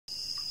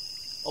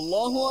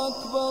الله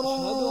أكبر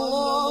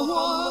الله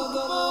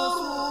أكبر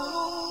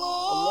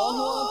الله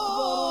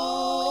أكبر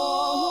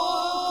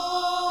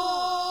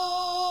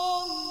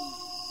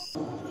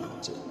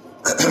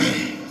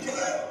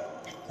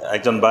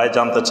একজন ভাই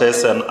জানতে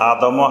চেয়েছেন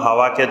আদম ও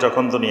হাওয়াকে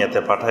যখন দুনিয়াতে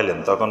পাঠাইলেন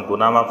তখন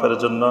গুনাহ মাফের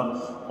জন্য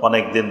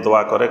অনেক দিন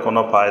দোয়া করে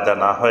কোনো ফায়দা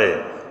না হয়ে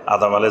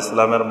আদম আলাইহিস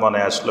সালামের মনে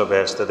আসলো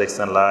বেহেশতে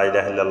দেখছেন লা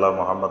ইলাহা ইল্লাল্লাহ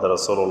মুহাম্মাদুর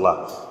রাসূলুল্লাহ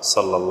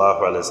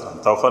সাল্লাল্লাহু আলাইহি ওয়াসাল্লাম,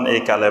 তখন এই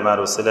কালেমার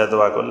উসিলায়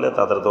দোয়া করলে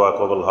তাদের দোয়া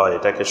কবুল হয়।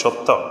 এটা কি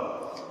সত্য?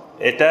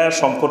 এটা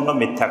সম্পূর্ণ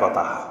মিথ্যা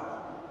কথা।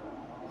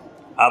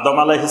 আদম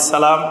আলাইহিস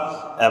সালাম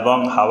এবং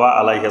হাওয়া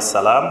আলাইহিস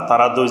সালাম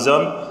তারা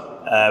দুইজন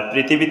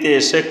পৃথিবীতে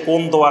এসে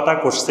কোন দোয়াটা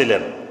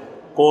করছিলেন,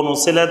 কোন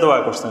উসিলায় দোয়া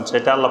করছেন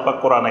সেটা আল্লাহ পাক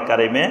কোরআনে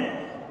কারিমে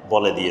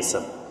বলে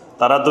দিয়েছেন।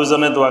 তারা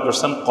দুইজনে দোয়া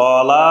করছেন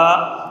ক্বালা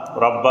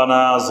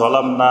রব্বানা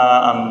যালামনা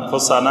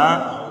আনফুসানা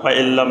ওয়া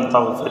ইল্লাম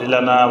তাগফির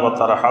লানা ওয়া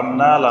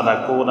তারহামনা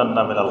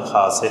লানাকুনান্না মিনাল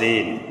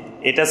খাসিরিন।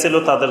 এটা ছিল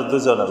তাদের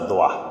দুজনের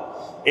দোয়া।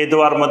 এই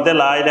দোয়ার মধ্যে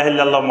লা ইলাহা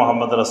ইল্লাল্লাহ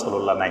মুহাম্মাদুর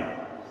রাসূলুল্লাহ নাই।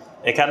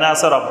 এখানে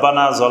আছে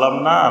রব্বানা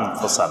যালামনা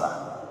আনফুসানা,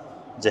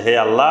 যে হে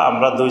আল্লাহ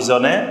আমরা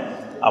দুইজনে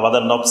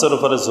আমাদের নফসের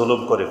উপরে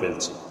জুলুম করে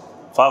ফেলছি,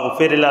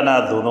 ফাগফির লানা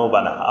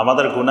যুনুবানা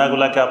আমাদের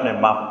গুনাহগুলোকে আপনি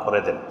মাফ করে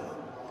দেন।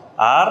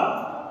 আর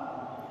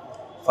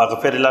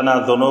ফাগফির লানা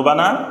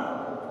যুনুবানা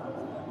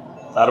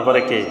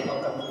তারপরে কি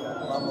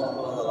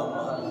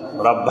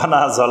রব্বানা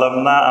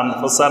যালামনা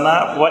আনফুসানা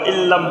ওয়া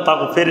ইল্লাম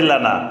তাগফির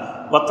লানা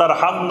ওয়া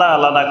তারহামনা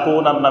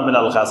লানাকুনান্না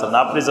মিনাল খাসিরিন।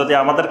 আপনি যদি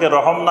আমাদেরকে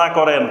রহম না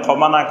করেন,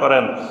 ক্ষমা না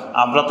করেন,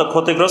 আমরা তো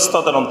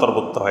ক্ষতিগ্রস্তদের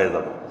অন্তর্ভুক্ত হয়ে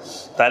যাব।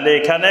 তাহলে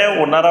এখানে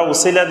ওনারা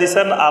উসিলা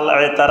দিয়েছেন আল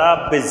ইতারাফ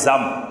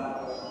বিযাম,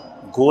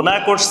 গুনাহ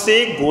করছি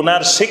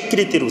গুনার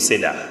স্বীকৃতির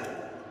উসিলা।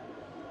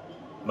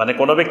 মানে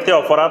কোনো ব্যক্তি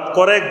অপরাধ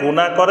করে,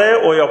 গুনাহ করে,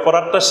 ওই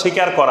অপরাধটা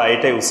স্বীকার করা,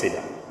 এটাই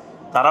উসিলা।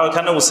 তারা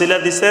ওখানে উসিলা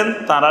দিচ্ছেন,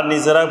 তারা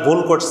নিজেরা ভুল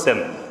করছেন,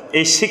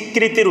 এই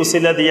স্বীকৃতির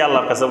উসিলা দিয়ে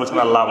আল্লাহর কাছে বলছেন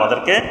আল্লাহ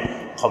আমাদেরকে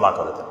ক্ষমা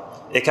করে দেন।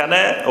 এখানে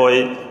ওই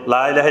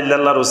লা ইলাহা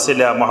ইল্লাল্লাহর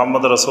উসিলা,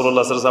 মুহাম্মদ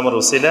রাসূলুল্লাহ সাল্লাল্লাহু আলাইহি ওয়াসাল্লামের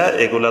উসিলা,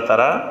 এগুলো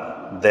তারা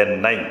দেন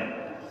নাই।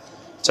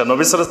 আচ্ছা,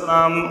 নবী সাল্লাল্লাহু আলাইহি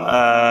ওয়াসাল্লাম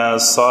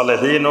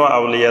সালেহীন ও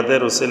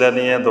আউলিয়াদের উসিলা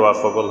নিয়ে দোয়া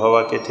কবুল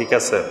হওয়া কি ঠিক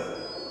আছে?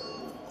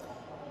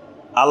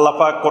 আল্লাহ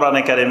পাক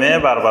কোরআনে কারিমে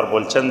বারবার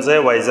বলছেন যে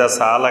ওয়াইজা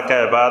সাআলাকা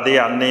ইবাদি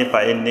আন্নী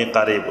ফাইন্নী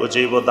কারিব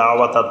উজিবু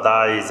দাওয়াতাদ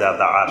দাঈ ইযা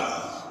দাআন।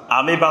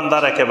 আমি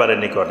বান্দার একেবারে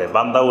নিকটে,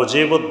 বান্দা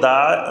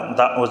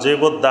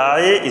উজিবুদ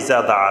দাঈ ইযা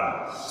দাআন।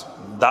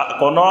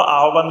 কোনো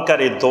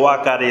আহ্বানকারী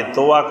দোয়াকারী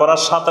দোয়া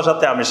করার সাথে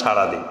সাথে আমি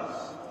সাড়া দিই।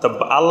 তো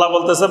আল্লাহ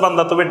বলতেছে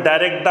বান্দা তুমি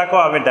ডাইরেক্ট ডাকো,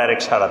 আমি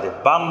ডাইরেক্ট সাড়া দিই।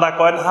 বান্দা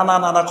কয় না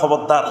না না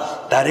খবরদার,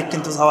 ডাইরেক্ট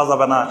কিন্তু যাওয়া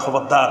যাবে না,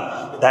 খবরদার,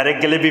 ডাইরেক্ট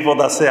গেলে বিপদ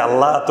আছে,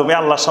 আল্লাহ তুমি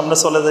আল্লাহর সামনে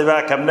চলে যাবে,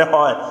 কেমনে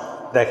হয়?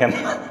 দেখেন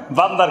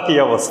বান্দার কি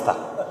অবস্থা।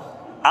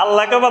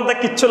 আল্লাহকে বান্দা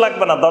কিচ্ছু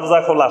লাগবে না, দরজা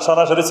খোলা,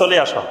 সরাসরি চলে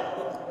আসো।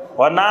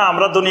 হয় না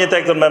আমরা দুনিয়াতে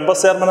একজন মেম্বার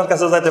চেয়ারম্যানের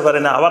কাছে যাইতে পারি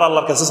না, আবার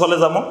আল্লাহর কাছে চলে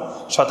যাবো।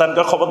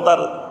 শয়তানকে খবরদার,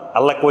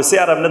 আল্লাহ কইছে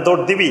আর এমনি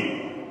দৌড় দিবি।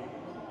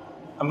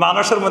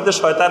 মানুষের মধ্যে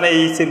শয়তান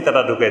এই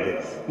চিন্তাটা ঢুকাই দেয়।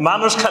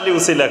 মানুষ খালি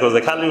উসিলা খোঁজে,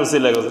 খালি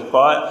উসিলা খোঁজে,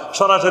 কয়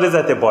সরাসরি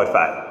যাইতে ভয়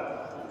পায়।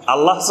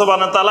 আল্লাহ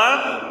সুবহানাহু ওয়া তাআলা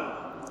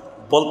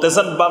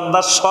বলতেছেন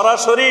বান্দা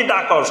সরাসরি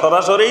ডাকো,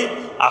 সরাসরি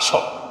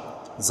আসো,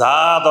 যা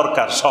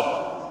দরকার সব।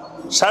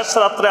 শেষ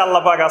রাত্রে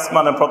আল্লাহ পাক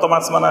আসমানে, প্রথম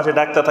আসমানে আসে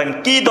ডাকতে থাকেন,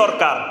 কি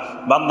দরকার?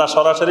 বান্দা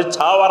সরাসরি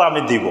চাও আর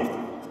আমি দিব।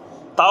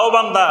 তাও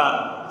বান্দা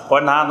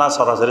কয় না না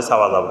সরাসরি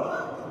চাওয়া যাবে।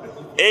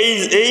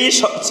 এই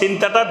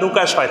চিন্তাটা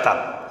ঢুকায় শয়তান।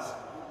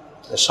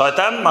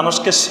 শয়তান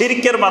মানুষকে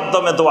শিরকের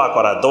মাধ্যমে দোয়া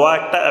করায়। দোয়া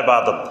একটা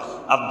ইবাদত,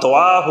 আর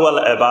দোয়া হুয়াল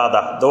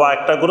ইবাদাহ, দোয়া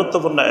একটা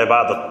গুরুত্বপূর্ণ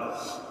ইবাদত।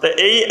 তো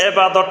এই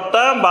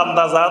ইবাদতটা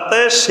বান্দা যাতে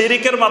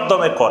শিরকের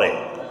মাধ্যমে করে,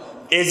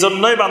 এই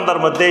জন্যই বান্দার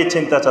মধ্যে এই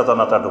চিন্তা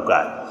চেতনাটা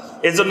ঢুকায়।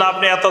 এই জন্য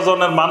আপনি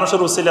এতজনের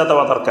মানুষের উসিলা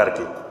দেওয়া দরকার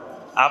কি?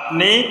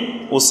 আপনি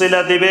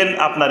উসিলা দিবেন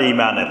আপনার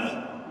ইমানের।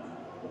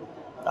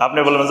 আপনি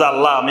বলবেন যে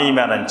আল্লাহ আমি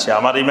ইমান আনছি,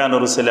 আমার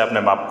ইমানের উসিলা আপনি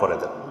মাফ করে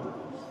দেন।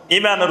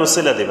 ইমানের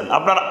উসিলা দিবেন।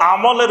 আপনার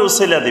আমলের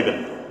উসিলা দিবেন,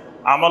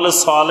 আমলের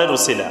সওয়ালের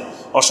উসিলা।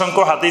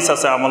 অসংখ্য হাদিস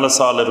আছে আমলের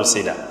সওয়ালের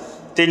উসিলা।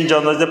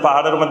 তিনজন যে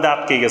পাহাড়ের মধ্যে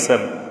আটকে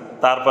গেছেন,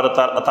 তারপরে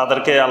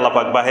তাদেরকে আল্লাহ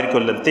পাক বাহির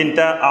করলেন,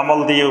 তিনটা আমল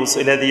দিয়ে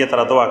উসিলা দিয়ে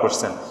তারা দোয়া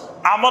করছেন।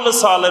 আমলের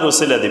সওয়ালের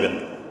উসিলা দিবেন।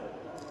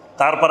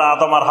 তারপরে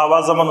আদম আর হাওয়া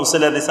যেমন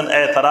উসিলা দিয়েছেন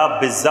ইতারাফ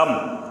বিযাম,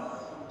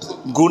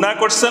 গুনাহ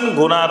করছেন,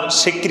 গুনার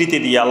স্বীকৃতি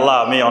দিয়ে আল্লাহ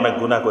আমি অনেক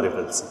গুনাহ করে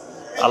ফেলছি,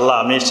 আল্লাহ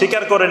আমি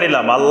স্বীকার করে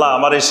নিলাম, আল্লাহ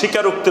আমার এই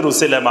স্বীকারোক্তির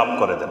উসিলায় মাফ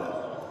করে দেন।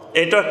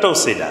 এটা একটা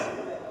উসিলা।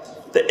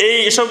 তো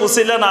এইসব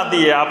উসিলা না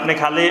দিয়ে আপনি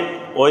খালি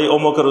ওই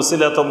অমুকের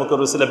উসিলা তমুকের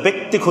উসিলা,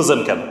 ব্যক্তি খুঁজেন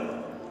কেন?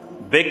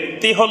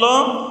 ব্যক্তি হলো,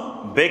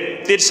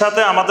 ব্যক্তির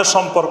সাথে আমাদের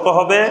সম্পর্ক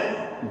হবে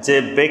যে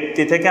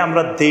ব্যক্তি থেকে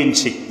আমরা দ্বীন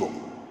শিখব,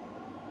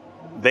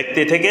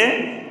 ব্যক্তি থেকে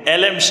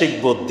এলেম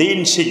শিখব,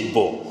 দ্বীন শিখব,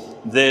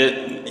 যে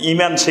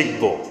ঈমান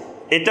শিখব।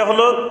 এটা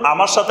হলো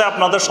আমার সাথে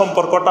আপনাদের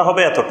সম্পর্কটা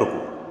হবে এতটুকু,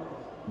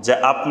 যে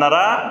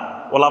আপনারা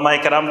ওলামায়ে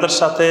কেরামদের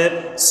সাথে,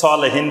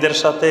 সালেহিনদের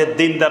সাথে,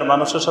 দিনদার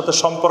মানুষের সাথে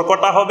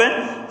সম্পর্কটা হবে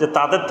যে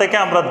তাদের থেকে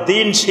আমরা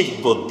দ্বীন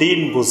শিখব,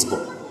 দ্বীন বুঝব।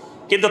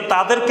 কিন্তু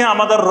তাদেরকে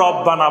আমাদের রব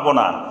বানাবো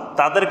না,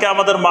 তাদেরকে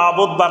আমাদের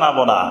মাবুদ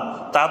বানাবো না,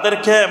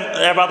 তাদেরকে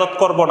ইবাদত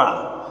করব না।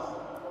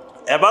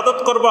 এবাদত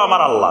করব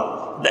আমার আল্লাহ,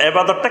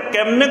 এবাদতটা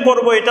কেমনে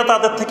করব এটা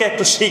তাদের থেকে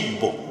একটু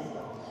শিখবো,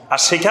 আর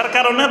শেখার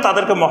কারণে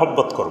তাদেরকে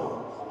মহব্বত করব,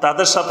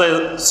 তাদের সাথে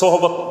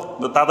সোহবত,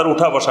 তাদের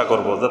উঠা বসা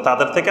করবো, যে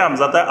তাদের থেকে আমি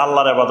যাতে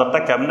আল্লাহর এবাদতটা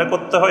কেমনে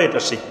করতে হয়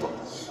এটা শিখবো।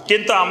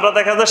 কিন্তু আমরা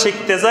দেখা যায়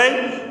শিখতে যাই,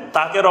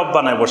 তাকে রব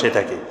বানায় বসে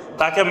থাকি,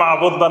 তাকে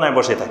মাহবুদ বানায়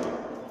বসে থাকি।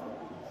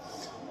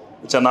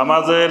 আচ্ছা,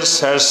 নামাজের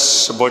শেষ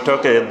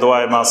বৈঠকে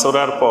দোয়ায়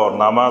মাসুরার পর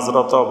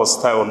নামাজরত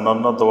অবস্থায়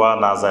অন্যান্য দোয়া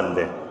না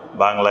জানলে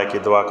বাংলায় কি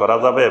দোয়া করা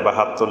যাবে বা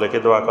হাত তুলে কি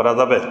দোয়া করা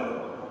যাবে?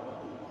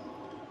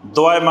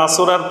 দোয়ায়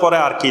মাসুরার পরে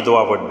আর কি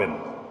দোয়া পড়বেন,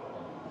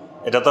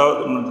 এটা তো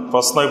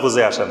প্রশ্নই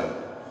বুঝে আসে না।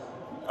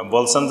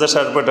 বলছেন যে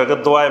শেষ বৈঠকে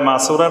দোয়ায়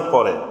মাসুরার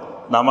পরে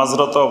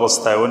নামাজরত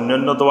অবস্থায়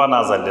অন্যান্য দোয়া না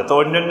জানলে, তো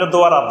অন্যান্য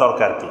দোয়ার আর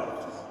দরকার কি?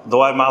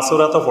 দোয়ায়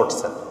মাসুরা তো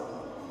পড়ছেন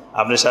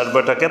আপনি, শেষ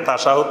বৈঠকে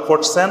তাশাহুদ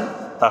পড়ছেন,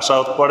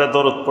 তাশাহুদ পড়ে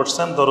দরুদ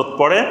পড়ছেন, দরুদ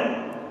পড়ে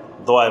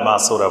দোয়ায়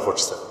মাসুরা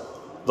পড়ছেন।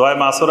 দোয়ায়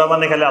মাসুরা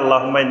মানে খালি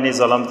আল্লাহুম্মা ইন্নী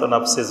যালামতু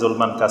নাফসি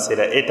যুলমান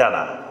কাসীরা এটা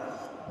না,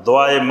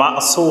 দোয়ায়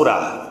মাসুরা,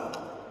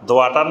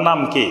 দোয়াটার নাম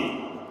কি?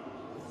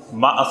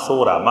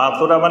 মাসুরা।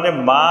 মাসুরা মানে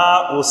মা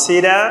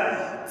উসিরা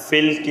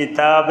ফিল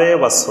কিতাবে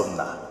ওয়াস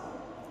সুন্নাহ,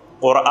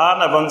 কোরআন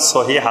এবং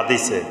সহি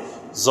হাদিসে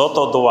যত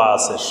দোয়া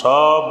আছে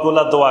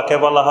সবগুলা দোয়াকে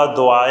বলা হয়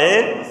দোয়ায়ে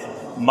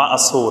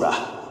মাসুরা।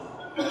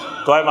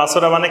 দোয়ায়ে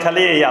মাসুরা মানে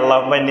খালি এই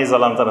আল্লাহুম্মা ইন্নী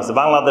যালামতু নাফসি।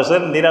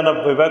 বাংলাদেশের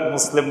 ৯৯%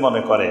 মুসলিম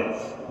মনে করে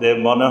যে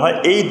মনে হয়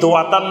এই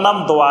দোয়াটার নাম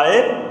দোয়ায়ে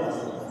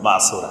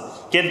মাসুরা,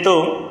 কিন্তু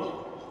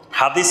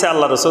হাদিসে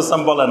আল্লাহ রাসূল সাল্লাল্লাহু আলাইহি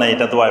ওয়াসাল্লাম বলে না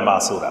এটা দোয়ায়ে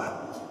মাসুরা।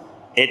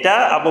 এটা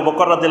আবু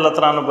বকর রাদিয়াল্লাহু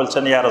তাআলা আনহু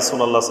বলছেন, ইয়া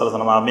রাসূলুল্লাহ সাল্লাল্লাহু আলাইহি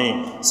ওয়াসাল্লাম, আমি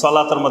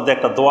সালাতের মধ্যে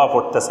একটা দোয়া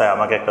পড়তে চাই,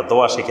 আমাকে একটা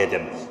দোয়া শিখিয়ে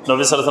দেন।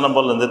 নবী সাল্লাল্লাহু আলাইহি ওয়াসাল্লাম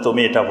বললেন যে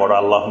তুমি এটা পড়ো,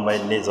 আল্লাহুম্মা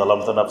ইন্নী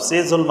যালামতু নাফসি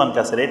যুলমান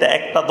কাসীরা। এটা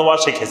একটা দোয়া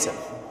শিখেছেন,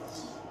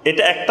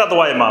 এটা একটা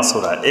দোয়ায়ে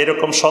মাসুরা।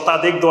 এরকম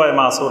শতাধিক দোয়ায়ে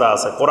মাসুরা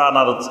আছে, কোরআন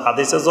আর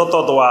হাদিসে যত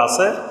দোয়া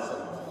আছে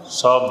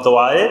সব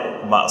দোয়ায়ে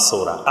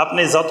মাসুরা।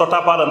 আপনি যতটা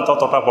পারেন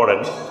ততটা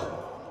পড়েন,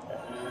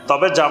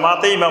 তবে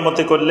জামাতে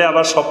ইমামতি করলে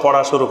আবার সব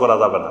পড়া শুরু করা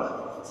যাবে না।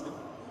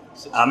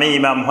 আমি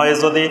ইমাম হয়ে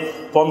যদি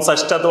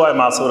 50টা দোয়ায়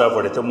মাসুরা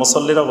পড়ি তো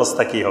মুসল্লির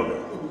অবস্থা কি হবে?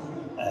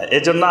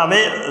 এই জন্য আমি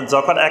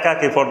যখন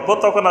একাকি পড়বো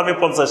তখন আমি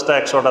 50টা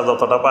 100টা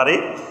যতটা পারি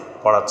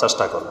পড়ার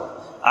চেষ্টা করব।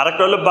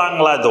 আরেকটা হলো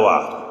বাংলায় দোয়া।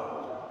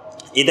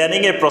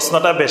 ইদানিং এই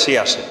প্রশ্নটা বেশি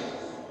আসে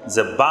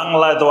যে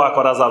বাংলায় দোয়া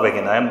করা যাবে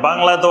কিনা।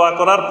 বাংলায় দোয়া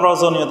করার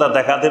প্রয়োজনীয়তা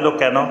দেখা দিল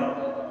কেন?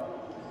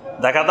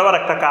 দেখা দেওয়ার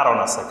একটা কারণ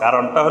আছে।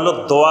 কারণটা হলো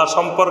দোয়া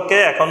সম্পর্কে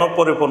এখনো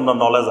পরিপূর্ণ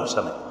নলেজ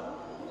আসে না।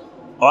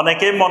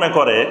 অনেকেই মনে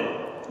করে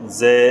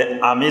যে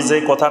আমি যে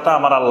কথাটা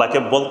আমার আল্লাহকে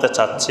বলতে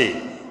চাচ্ছি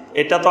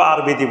এটা তো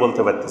আরবিতে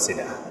বলতে পারতেছি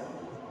না,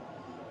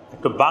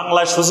 একটু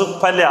বাংলায় সুযোগ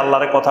পাইলে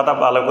আল্লাহর কথাটা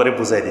ভালো করে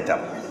বুঝাই দিতাম।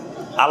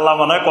 আল্লাহ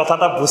মনে হয়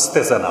কথাটা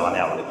বুঝতেছে না, মানে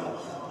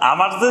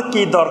আমার যে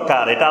কি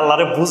দরকার এটা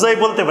আল্লাহরে বুঝাই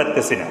বলতে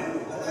পারতেছি না।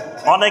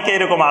 অনেকে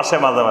এরকম আসে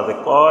মাঝে মাঝে,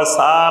 কয়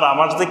স্যার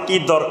আমার যে কি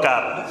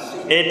দরকার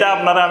এটা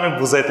আপনারা আমি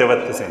বুঝাইতে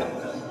পারতেছি না।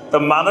 তো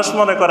মানুষ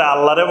মনে করে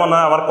আল্লাহরে মনে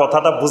হয় আমার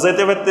কথাটা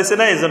বুঝাইতে পারতেছি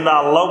না, এই জন্য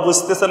আল্লাহও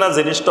বুঝতেছে না,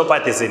 জিনিসটাও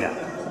পাইতেছি না।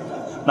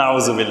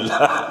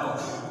 নাউজুবিল্লাহ।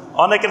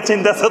 অনেকের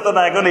চিন্তা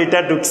চেতনা এখন এটা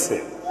ঢুকছে,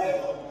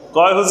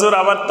 কয় হুজুর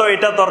আমার তো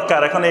এটা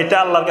দরকার, এখন এটা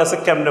আল্লাহর কাছে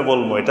কেমনে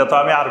বলবো, এটা তো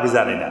আমি আরবি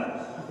জানি না,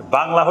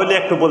 বাংলা হইলে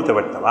একটু বলতে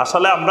পারতাম।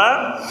 আসলে আমরা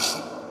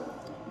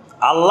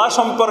আল্লাহ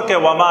সম্পর্কে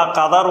ওয়ামা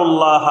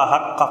কাদারুল্লাহ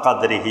হাক্কা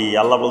কাদরিহি,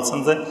 আল্লাহ বলছেন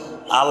যে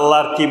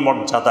আল্লাহর কি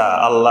মর্যাদা,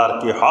 আল্লাহর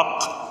কি হক,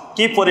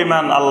 কি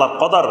পরিমাণ আল্লাহর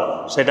কদর,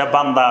 সেটা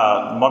বান্দা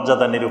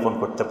মর্যাদা নিরূপণ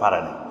করতে পারে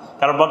না।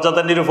 কারণ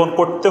মর্যাদা নিরূপণ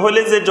করতে হলে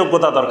যে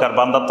যোগ্যতা দরকার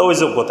বান্দার তো ওই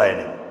যোগ্যতাই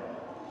নেই।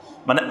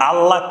 মানে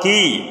আল্লাহ কি,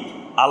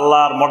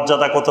 আল্লাহর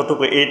মর্যাদা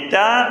কতটুকু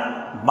এটা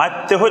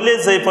মাপতে হলে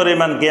যে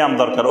পরিমাণ জ্ঞান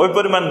দরকার ওই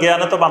পরিমাণ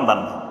জ্ঞানে তো বান্দার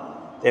না,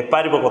 এ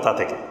পারিব কোথা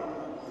থেকে?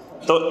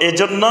 তো এই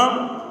জন্য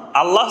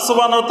আল্লাহ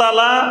সুবহানাহু ওয়া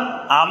তাআলা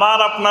আমার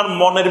আপনার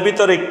মনের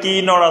ভিতরে কি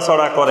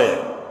নড়াচড়া করে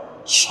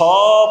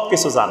সব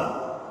কিছু জানেন,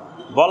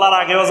 বলার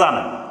আগেও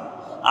জানেন।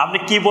 আপনি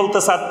কি বলতে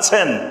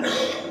চাচ্ছেন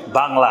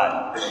বাংলায়,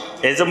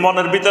 এই যে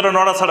মনের ভিতরে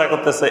নড়াচড়া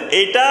করতেছে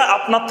এইটা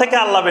আপনার থেকে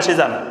আল্লাহ বেশি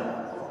জানেন।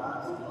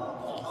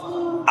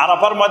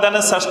 আরাফার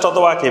ময়দানের শ্রেষ্ঠ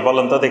দোয়া কি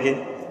বলেন তো দেখি?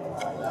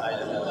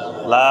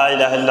 লা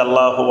ইলাহা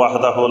ইল্লাল্লাহু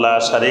ওয়াহদাহু লা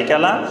শারীকা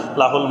লাহু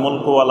লাহুল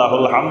মুলকু ওয়া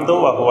লাহুল হামদু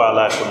ওয়া হুয়া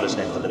আলা কুল্লি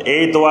শাইইন কাদির।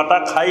 এই দোয়াটা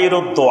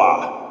খায়রুদ দোয়া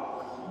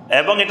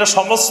এবং এটা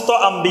সমস্ত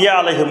আম্বিয়া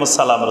আলাইহিমুস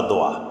সালামের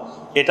দোয়া।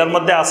 এটার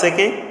মধ্যে আছে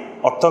কি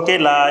অর্থ কি?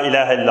 লা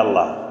ইলাহা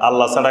ইল্লাল্লাহ,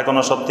 আল্লাহ ছাড়া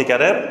কোনো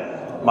সত্যিকারের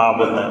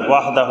মাবুদ নাই।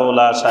 ওয়াহদাহু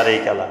লা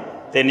শারীকা লাহু,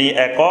 তিনি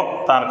একক,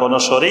 তার কোনো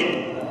শরীক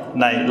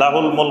নাই।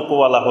 লাহুল মুলকু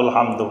ওয়া লাহুল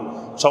হামদু,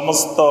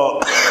 সমস্ত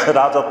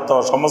রাজত্ব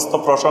সমস্ত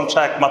প্রশংসা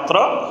একমাত্র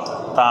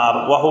তার।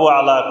 ওয়া হুয়া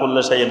আলা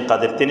কুল্লি শাইইন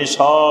কাদির, তিনি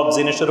সব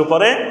জিনিসের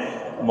উপরে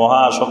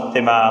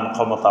মহাশক্তিমান,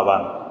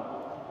 ক্ষমতাবান।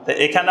 তো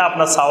এখানে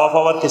আপনার চাওয়া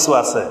পাওয়ার কিছু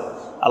আছে?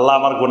 আল্লাহ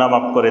আমার গুনাহ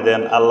মাফ করে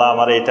দেন, আল্লাহ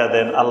আমার এটা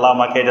দেন, আল্লাহ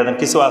আমাকে এটা দেন,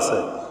 কিছু আছে?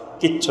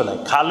 কিচ্ছু নেই,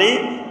 খালি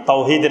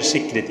তাওহীদের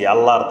স্বীকৃতি,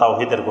 আল্লাহর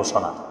তাওহীদের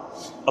ঘোষণা।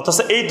 অথচ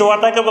এই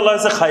দোয়াটাকে বলা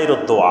হয়েছে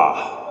খায়রুদ দোয়া।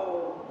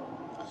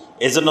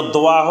 এই জন্য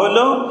দোয়া হইল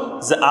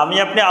যে আমি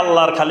আপনি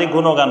আল্লাহর খালি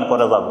গুণগান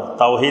করে যাব,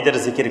 তাওহীদের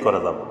জিকির করে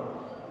যাব।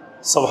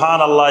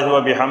 সুবহানাল্লাহি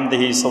ওয়া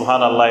বিহামদিহি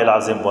সুবহানাল্লাহিল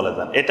আযীম বলে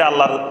দেন, এটা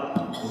আল্লাহর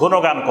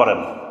গুণগান করেন।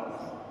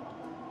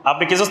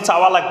 আপনি কিছু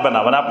চাওয়া লাগবে না,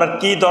 মানে আপনার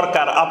কি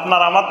দরকার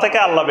আপনার আমার থেকে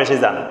আল্লাহ বেশি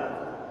জানেন।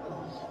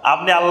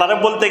 আপনি আল্লাহরে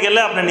বলতে গেলে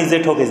আপনি নিজে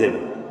ঠকে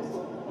যাবেন।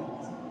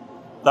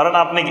 ধরেন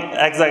আপনি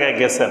এক জায়গায়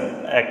গেছেন,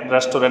 এক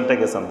রেস্টুরেন্টে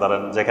গেছেন,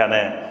 ধরেন যেখানে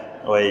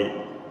ওই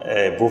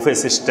বুফে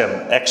সিস্টেম,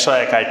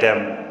 101 আইটেম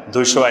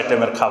 200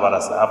 আইটেমের খাবার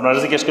আছে। আপনারা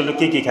জিজ্ঞেস করলে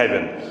কি কি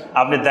খাইবেন,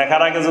 আপনি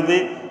দেখার আগে যদি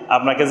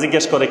আপনাকে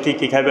জিজ্ঞেস করে কি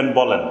কি খাইবেন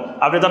বলেন,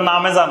 আপনি তো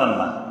নামে জানেন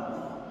না।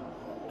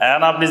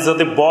 এখন আপনি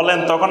যদি বলেন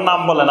তখন নাম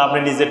বলেন, আপনি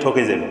নিজে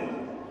ঠকে যাবেন।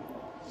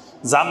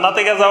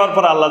 জান্নাতে যাওয়ার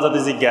পর আল্লাহ যদি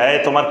জিজ্ঞাসা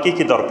তোমার কি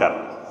কি দরকার,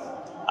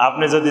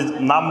 আপনি যদি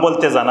নাম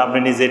বলতে যান আপনি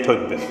নিজেই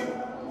ঠকবেন।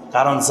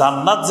 কারণ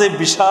জান্নাত যে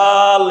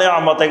বিশাল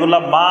নিয়ামত, এগুলা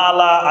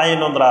মালা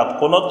আইনুন রাত,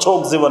 কোনো চোখ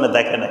জীবনে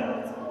দেখে নাই,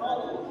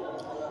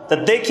 তা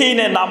দেখেই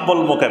নেই নাম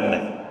বলবো কেমনে।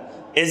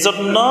 এই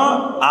জন্য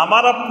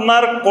আমার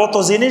আপনার কত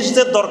জিনিস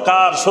যে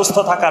দরকার সুস্থ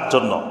থাকার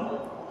জন্য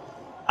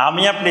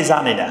আমি আপনি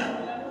জানি না।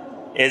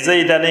 এই যে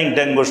ইদানিং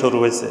ডেঙ্গু শুরু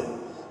হয়েছে,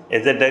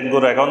 এই যে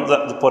ডেঙ্গুর এখন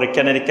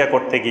পরীক্ষা নিরীক্ষা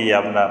করতে গিয়ে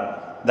আপনার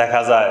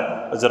দেখা যায়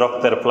ওই যে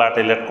রক্তের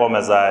প্লাটেলেট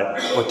কমে যায়,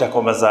 ওইটা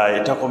কমে যায়,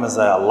 এটা কমে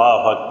যায়।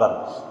 আল্লাহু আকবার।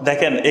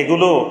 দেখেন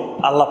এগুলো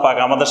আল্লাহ পাক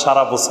আমাদের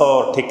সারা বছর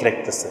ঠিক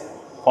রাখতেছে।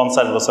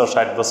 50 বছর,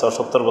 60 বছর,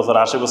 70 বছর,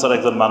 80 বছর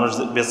একজন মানুষ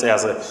বেঁচে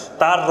আছে,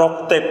 তার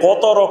রক্তে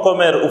কত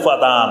রকমের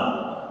উপাদান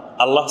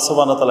আল্লাহ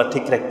সুবহানাহু ওয়া তাআলা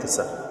ঠিক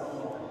রাখতেছে।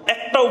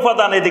 একটা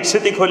উপাদান এদিক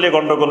সেদিক হইলে,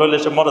 গন্ডগোল হইলে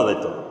সে মরে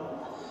যাইত।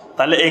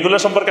 তাহলে এগুলো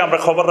সম্পর্কে আমরা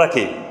খবর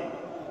রাখি।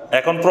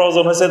 এখন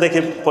প্রয়োজন হয়েছে দেখি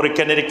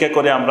পরীক্ষা নিরীক্ষা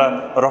করে আমরা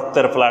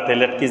রক্তের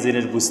প্লাটেলেট কি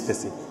জিনিস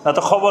বুঝতেছি, না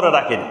তো খবরে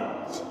রাখিনি।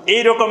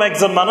 এইরকম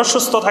একজন মানুষ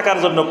সুস্থ থাকার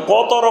জন্য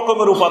কত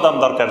রকমের উপাদান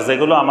দরকার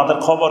যেগুলো আমাদের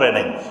খবরে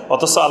নেই,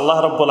 অথচ আল্লাহ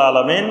রাব্বুল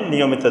আলামিন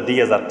নিয়মিত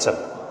দিয়ে যাচ্ছেন।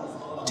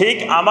 ঠিক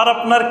আমার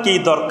আপনার কি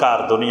দরকার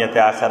দুনিয়াতে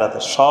আখিরাতে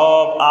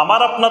সব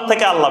আমার আপনার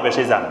থেকে আল্লাহ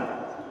বেশি জানেন।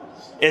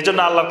 এই জন্য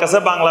আল্লাহর কাছে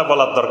বাংলা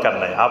বলার দরকার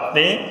নাই।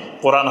 আপনি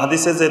কোরআন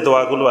হাদিসে যে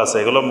দোয়াগুলো আছে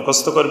এগুলো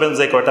মুখস্থ করবেন,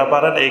 যে কয়টা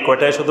পারেন এই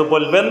কয়টাই শুধু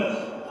বলবেন।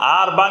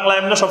 আর বাংলা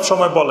এমনি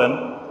সবসময় বলেন।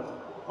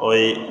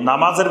 ওই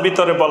নামাজের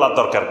ভিতরে বলার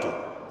দরকার কি,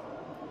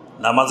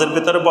 নামাজের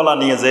ভিতরে বলা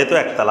নিয়ে যেহেতু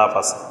একতলাফ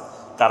আছে,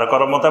 কারো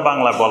কারো মতে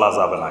বাংলা বলা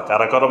যাবে না,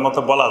 কারো কারো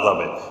মতে বলা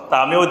যাবে। তা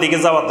আমি ওইদিকে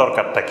যাওয়ার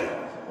দরকারটা কি?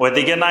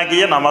 ওইদিকে না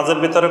গিয়ে নামাজের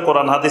ভিতরে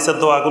কোরআন হাদিসের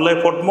দোয়াগুলোই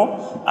পড়বো,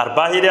 আর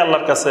বাহিরে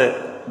আল্লাহর কাছে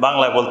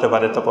বাংলায় বলতে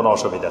পারে তো কোনো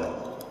অসুবিধা নেই।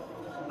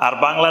 আর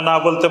বাংলা না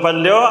বলতে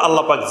পারলেও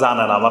আল্লাহ পাক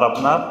জানেন আমার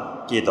আপনার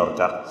কি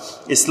দরকার।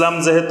 ইসলাম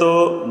যেহেতু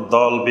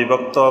দল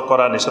বিভক্ত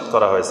করা নিষেধ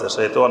করা হয়েছে,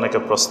 সেহেতু অনেকে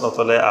প্রশ্ন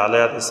তোলে আহলে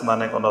হাদিস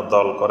মানে কোনো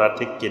দল করা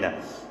ঠিক কিনা।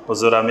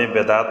 হুজুর আমি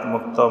বেদাত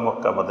মুক্ত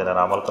মক্কা মদিনার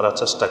আমল করার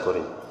চেষ্টা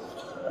করি।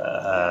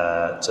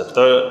 আচ্ছা,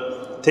 তো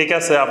ঠিক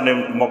আছে, আপনি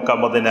মক্কা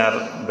মদিনার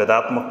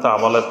বেদাত মুক্ত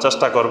আমলের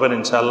চেষ্টা করবেন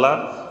ইনশাআল্লাহ।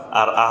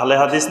 আর আহলে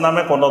হাদিস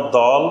নামে কোনো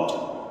দল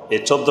এই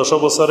 1400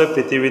 বছরে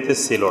পৃথিবীতে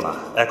ছিল না,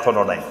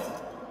 এখনও নাই।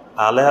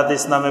 আহলে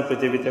হাদিস নামে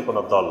পৃথিবীতে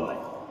কোনো দল নাই।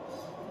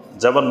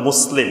 যেমন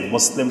মুসলিম,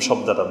 মুসলিম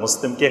শব্দটা,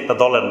 মুসলিম কি একটা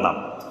দলের নাম।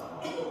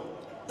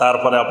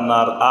 তারপরে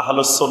আপনার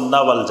আহলুস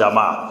সুন্নাহ ওয়াল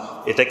জামা,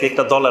 এটা কি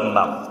একটা দলের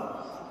নাম।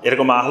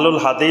 এরকম আহলুল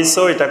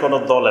হাদিসও এটা কোনো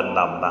দলের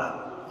নাম না।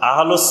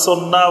 আহলুস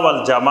সুন্নাহ ওয়াল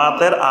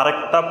জামাতের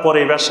আরেকটা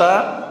পরিভাষা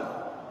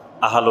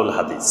আহলুল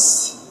হাদিস।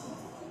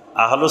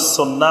 আহলুস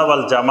সুন্নাহ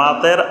ওয়াল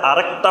জামাতের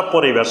আরেকটা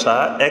পরিভাষা,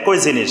 একই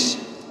জিনিস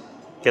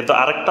কিন্তু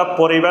আরেকটা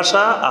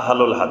পরিভাষা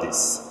আহলুল হাদিস।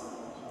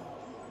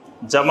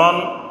 যেমন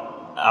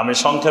আমি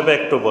সংক্ষেপে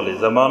একটু বলি,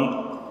 যেমন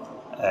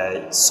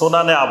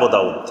সুনানে আবু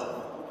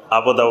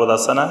দাউদ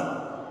আছে না,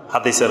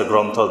 হাদিসের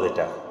গ্রন্থ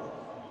যেটা।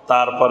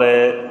 তারপরে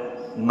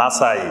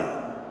নাসাই,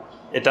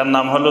 এটার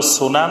নাম হলো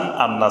সুনান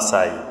আর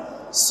নাসাই,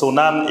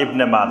 সুনান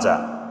ইবনে মাজা।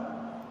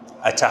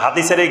 আচ্ছা,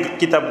 হাদিসের এই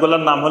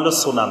কিতাবগুলোর নাম হলো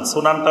সুনান।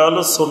 সুনানটা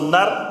হলো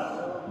সুন্নার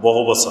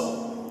বহু বছর।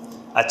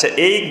 আচ্ছা,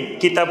 এই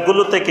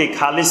কিতাবগুলোতে কি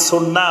খালি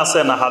সুন্না আছে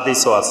না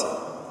হাদিসও আছে?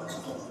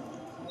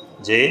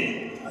 জি,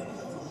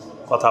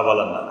 কথা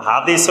বলেন না।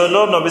 হাদিস হইল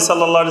নবী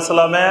সাল্লাল্লাহু আলাইহি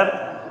সাল্লামের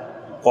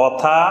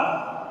কথা,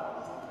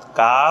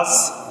 কাজ,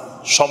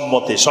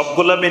 সম্মতি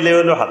সবগুলো মিলে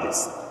হইল হাদিস।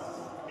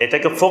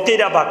 এটাকে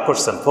ফকিরা ভাগ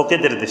করছেন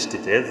ফকিদের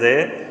দৃষ্টিতে, যে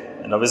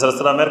নবী সাল্লাল্লাহু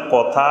আলাইহি সাল্লামের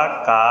কথা,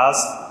 কাজ,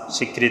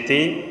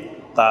 স্বীকৃতি,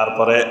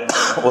 তারপরে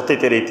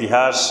অতীতের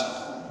ইতিহাস,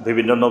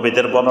 বিভিন্ন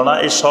নবীদের বর্ণনা,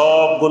 এই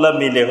সবগুলা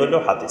মিলে হইল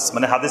হাদিস।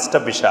 মানে হাদিসটা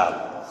বিশাল।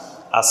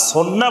 আর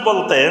সুন্নাহ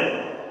বলতে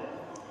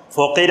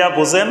ফকিরা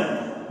বুঝেন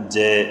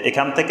যে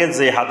এখান থেকে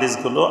যে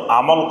হাদিসগুলো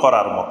আমল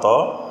করার মতো,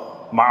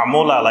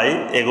 মামুল আলাই,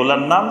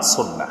 এগুলার নাম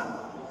সুন্নাহ।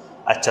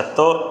 আচ্ছা,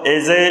 তো এই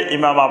যে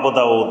ইমাম আবু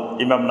দাউদ,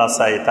 ইমাম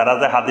নাসাই, তারা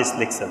যে হাদিস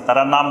লিখছেন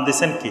তারা নাম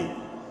দিছেন কি?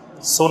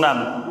 সুনান।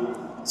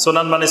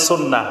 সুনান মানে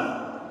সুন্নাহ।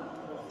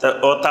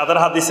 ও তাদের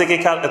হাদিসে কি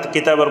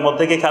কিতাবের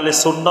মধ্যে কি খালি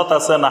সুন্নত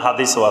আছে না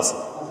হাদিসও আছে?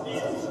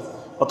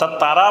 অর্থাৎ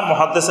তারা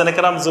মুহাদ্দিসিন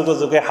কেরাম যুগে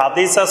যুগে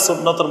হাদিস আর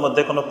সুন্নতের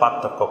মধ্যে কোনো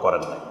পার্থক্য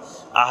করেন নাই।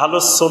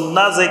 আহলুস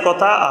সুন্নাহ যে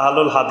কথা,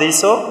 আহলুল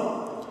হাদিসও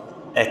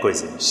একই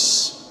জিনিস,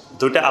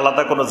 দুইটা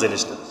আলাদা কোনো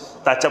জিনিস না।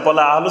 তাছাড়া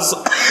বলে আহলুস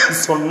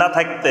সুন্নাহ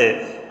থাকতে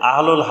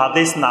আহলুল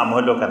হাদিস নাম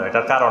হইল কেন?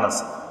 এটার কারণ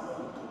আছে,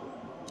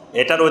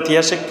 এটার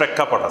ঐতিহাসিক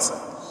প্রেক্ষাপট আছে।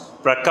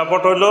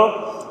 প্রেক্ষাপট হইল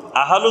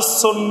আহলুস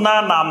সুন্নাহ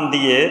নাম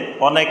দিয়ে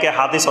অনেকে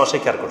হাদিস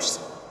অস্বীকার করছে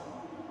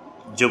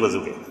যুগে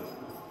যুগে,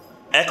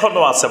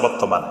 এখনো আছে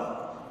বর্তমানে।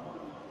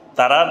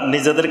 তারা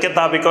নিজেদেরকে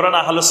দাবি করেন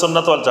আহলুস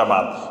সুন্নাত ওয়াল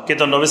জামাত,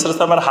 কিন্তু নবী সাল্লাল্লাহু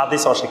আলাইহি ওয়াসাল্লামের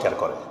হাদিস অস্বীকার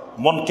করে।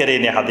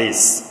 মুনকিরিন হাদিস,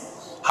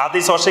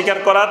 হাদিস অস্বীকার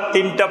করার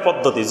 3টা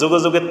পদ্ধতি, যুগে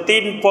যুগে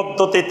 3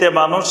 পদ্ধতিতে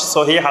মানুষ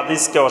সহিহ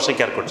হাদিসকে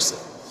অস্বীকার করছে।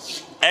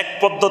 এক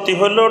পদ্ধতি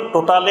হলো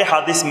টোটালি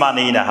হাদিস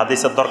মানেই না,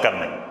 হাদিসের দরকার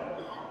নেই,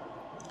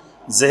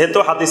 যেহেতু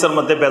হাদিসের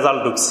মধ্যে বেজাল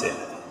ঢুকছে,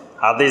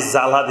 হাদিস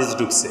জাল হাদিস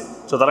ঢুকছে,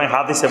 সুতরাং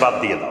হাদিসে বাদ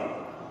দিয়ে দাও।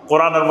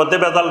 কোরআনের মধ্যে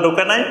বেজাল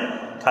ঢুকে নাই,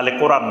 খালি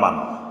কোরআন মান।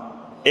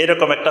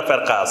 এইরকম একটা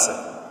ফেরকা আছে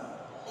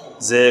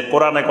যে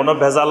কোরআনে কোনো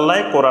ভেজাল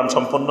নাই, কোরআন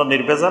সম্পূর্ণ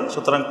নির্ভেজাল,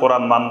 সুতরাং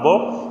কোরআন মানব।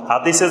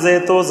 হাদিসে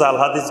যেহেতু জাল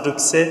হাদিস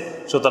ঢুকছে,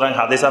 সুতরাং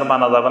হাদিস আর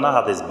মানা যাবে না,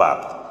 হাদিস বাদ।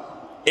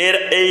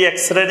 এই এক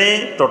শ্রেণী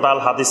টোটাল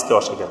হাদিসকে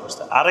অস্বীকার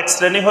করছে। আরেক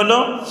শ্রেণী হলো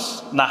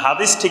না,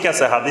 হাদিস ঠিক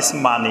আছে, হাদিস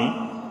মানি,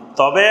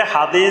 তবে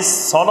হাদিস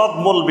সনদ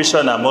মূল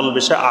বিষয় না, মূল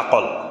বিষয়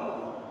আকল।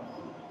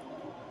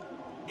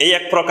 এই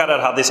এক প্রকারের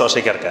হাদিস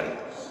অস্বীকারী,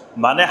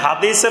 মানে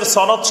হাদিসের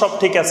সনদ সব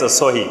ঠিক আছে,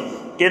 সহি,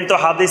 কিন্তু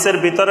হাদিসের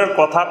ভিতরের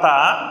কথাটা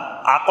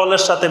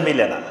আকলের সাথে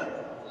মিলে না,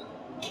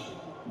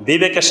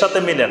 বিবেকের সাথে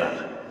মিলে না,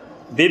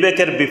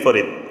 বিবেকের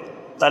বিপরীত,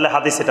 তাহলে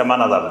হাদিস এটা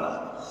মানা যাবে না।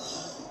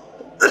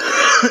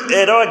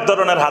 এরও এক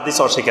ধরনের হাদিস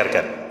অস্বীকারী।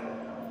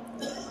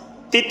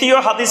 তৃতীয়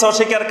হাদিস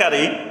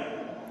অস্বীকারী,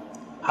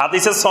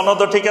 হাদিসের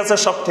সনদও ঠিক আছে,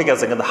 সব ঠিক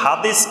আছে, কিন্তু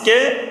হাদিসকে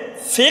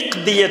ফিক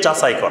দিয়ে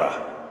যাচাই করা,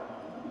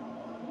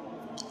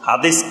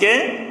 হাদিসকে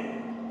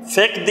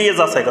ফিক দিয়ে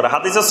যাচাই করা।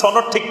 হাদিসের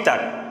সনদ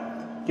ঠিকঠাক,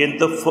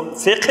 কিন্তু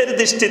ফিকের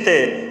দৃষ্টিতে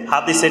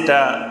হাদিস এটা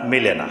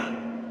মিলে না,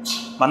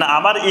 মানে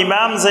আমার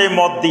ইমাম যে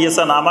মত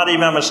দিয়েছেন, আমার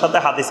ইমামের সাথে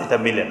হাদিস এটা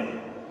মিলে না,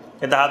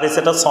 কিন্তু হাদিস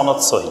এটা সনদ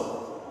সহি।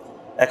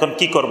 এখন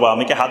কি করব,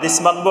 আমি কি হাদিস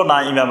মানবো না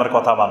ইমামের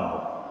কথা মানবো?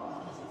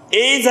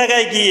 এই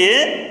জায়গায় গিয়ে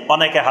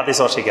অনেকে হাদিস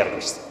অস্বীকার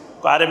করছে।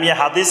 আরে মিয়া,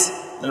 হাদিস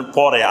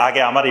পরে,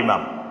 আগে আমার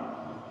ইমাম,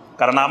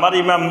 কারণ আমার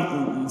ইমাম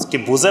কি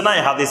বুঝে নাই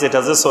হাদিস এটা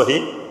যে সহি?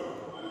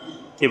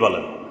 কি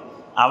বলেন?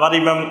 আমার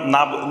ইমাম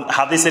না,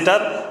 হাদিস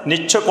এটার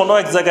নিশ্চয় কোনো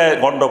এক জায়গায়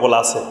গন্ডগোল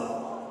আছে,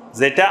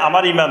 যেটা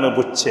আমার ইমামে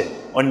বুঝছে,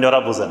 অন্যরা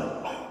বুঝে নাই।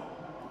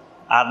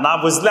 আর না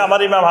বুঝলে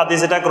আমার ইমাম হাদিস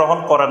এটা গ্রহণ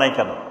করে নাই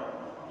কেন?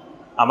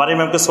 আমার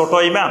ইমামকে ছোট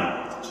ইমাম?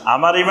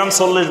 আমার ইমাম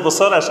 40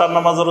 বছর এশার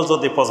নামাজেরও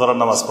যদি ফজরের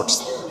নামাজ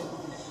পড়ছে।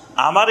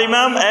 আমার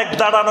ইমাম এক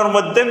দাঁড়ানোর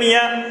মধ্যে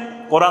মিয়া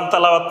কোরআন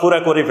তেলাওয়াত পুরা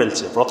করে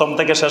ফেলছে, প্রথম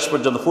থেকে শেষ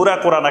পর্যন্ত পুরা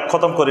কোরআন এক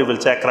খতম করে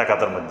ফেলছে এক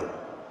রাকাতের মধ্যে।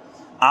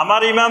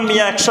 আমার ইমাম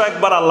মিয়া 101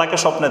 বার আল্লাহকে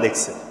স্বপ্নে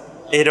দেখছে,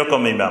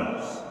 এইরকম ইমাম।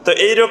 তো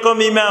এইরকম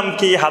ইমাম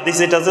কি হাদিস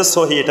এটা যে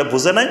সহি এটা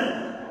বুঝে নাই?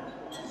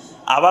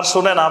 আবার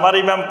শুনেন, আমার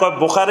ইমাম কয়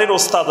বুখারীর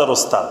ওস্তাদের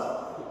ওস্তাদ,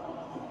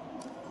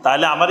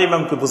 তাহলে আমার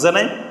ইমাম কি বুঝে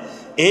নাই?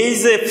 এই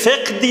যে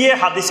ফিক দিয়ে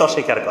হাদিস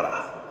অস্বীকার করা,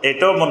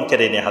 এটাও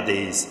মুনকিরিন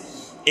হাদিস।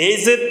 এই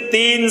যে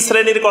 3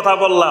 শ্রেণীর কথা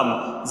বললাম,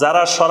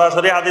 যারা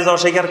সরাসরি হাদিস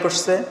অস্বীকার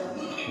করছে,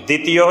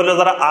 দ্বিতীয় হলো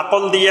যারা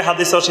আকল দিয়ে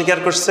হাদিস অস্বীকার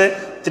করছে,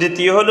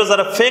 তৃতীয় হলো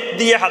যারা ফিক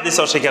দিয়ে হাদিস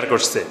অস্বীকার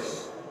করছে,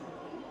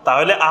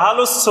 তাহলে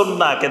আহলুস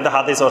সুন্নাহ কিন্তু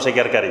হাদিস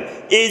অস্বীকারী।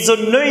 এই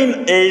জন্যই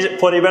এই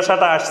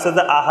পরিভাষাটা আসছে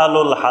যে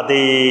আহলুল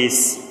হাদিস,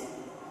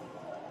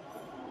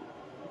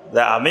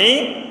 যে আমি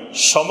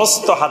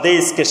সমস্ত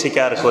হাদিসকে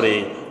স্বীকার করি,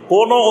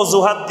 কোনো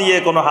অজুহাত দিয়ে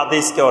কোনো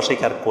হাদিসকে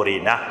অস্বীকার করি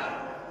না।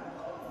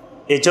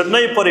 এই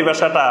জন্যই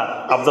পরিভাষাটা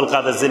আব্দুল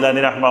কাদের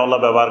জিলানী রাহমাহুল্লাহ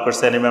ব্যবহার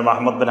করছেন, ইমাম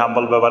আহমদ বিন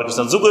হাম্বল ব্যবহার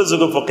করছেন, যুগে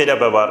যুগে ফকিরা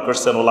ব্যবহার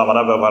করছেন,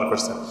 ওলামারা ব্যবহার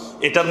করছেন।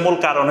 এটার মূল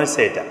কারণ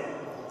হচ্ছে এটা,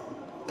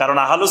 কারণ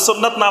আহলুস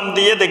সুন্নাত নাম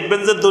দিয়ে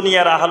দেখবেন যে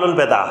দুনিয়ার আহলুল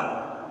বেদাহ,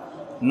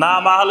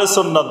 নাম আহলুস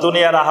সুন্নাত,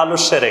 দুনিয়ার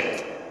আহলুস শিরক,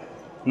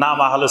 নাম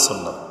আহলুস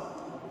সুন্নাত।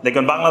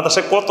 দেখবেন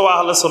বাংলাদেশে কত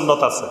আহলুস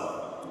সুন্নাত আছে।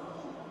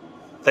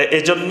 তাই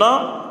এই জন্য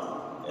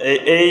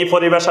এই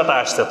পরিভাষাটা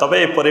আসছে। তবে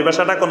এই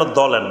পরিভাষাটা কোনো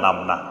দলের নাম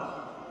না।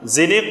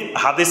 যিনি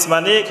হাদিস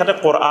মানে এখানে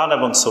কোরআন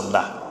এবং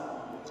সুন্নাহ,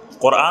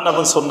 কোরআন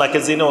এবং সুন্নাহকে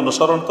যিনি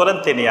অনুসরণ করেন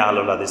তিনি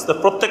আহলুল হাদিস। তো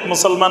প্রত্যেক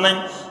মুসলমানই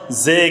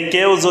যে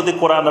কেউ যদি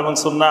কোরআন এবং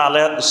সুন্নাহ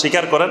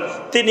স্বীকার করেন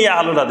তিনি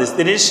আহলুল হাদিস,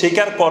 তিনি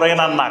স্বীকার করেন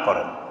আর না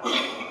করেন।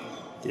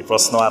 কি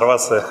প্রশ্ন আরো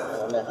আছে?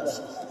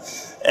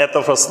 এত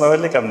প্রশ্ন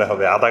হইলে কেমনে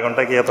হবে? আধা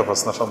ঘন্টা কি এত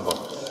প্রশ্ন সম্ভব?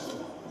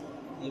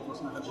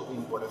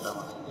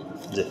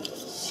 জি,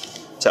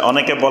 আচ্ছা।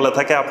 অনেকে বলে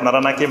থাকে আপনারা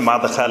নাকি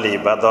মাদখালি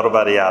বা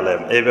দরবারি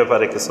আলেম, এই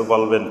ব্যাপারে কিছু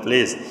বলবেন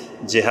প্লিজ।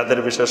 জিহাদের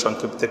বিষয়ে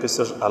সংক্ষিপ্ত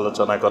কিছু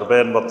আলোচনা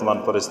করবেন। বর্তমান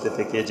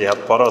পরিস্থিতি কি জিহাদ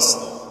ফরজ?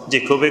 জি,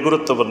 খুবই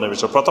গুরুত্বপূর্ণ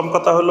বিষয়। প্রথম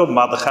কথা হলো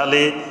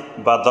মাদখালি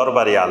বা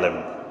দরবারি আলেম।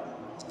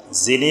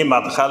 যিনি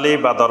মাদখালি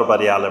বা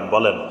দরবারি আলেম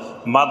বলেন,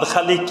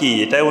 মাদখালি কি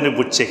এটা উনি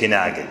বুঝছে কিনা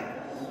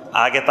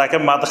আগে তাকে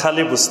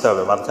মাদখালি বুঝতে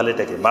হবে।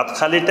 মাদখালিটা কি?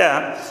 মাদখালিটা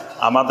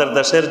আমাদের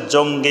দেশের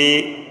জঙ্গি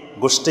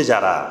গোষ্ঠী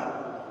যারা,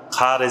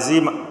 খারেজি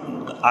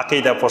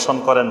আকীদা পোষণ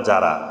করেন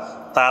যারা,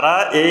 তারা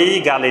এই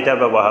গালিটা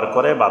ব্যবহার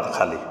করে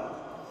মাদখালি।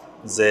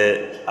 যে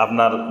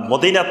আপনার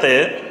মদিনাতে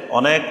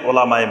অনেক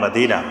ওলামায়ে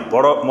মদিনা,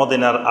 বড়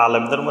মদিনার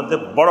আলেমদের মধ্যে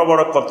বড়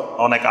বড়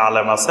অনেক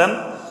আলেম আছেন,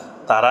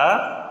 তারা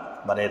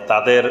মানে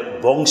তাদের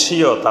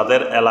বংশীয়,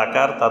 তাদের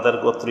এলাকার, তাদের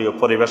গোত্রীয়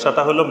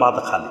পরিভাষাটা হলো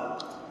মাদখালি।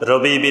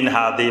 রবি বিন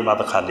হাদি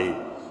মাদখালি,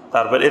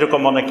 তারপর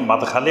এরকম অনেক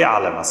মাদখালি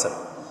আলেম আছেন।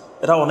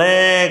 এরা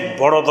অনেক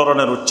বড়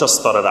ধরনের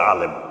উচ্চস্তরের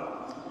আলেম।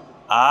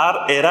 আর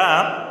এরা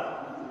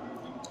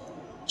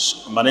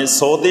মানে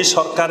সৌদি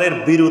সরকারের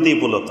বিরোধী,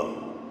 মূলত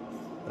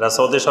এরা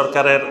সৌদি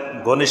সরকারের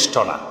ঘনিষ্ঠ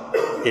না,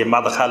 এই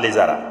মাদখালি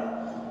যারা।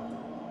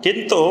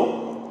 কিন্তু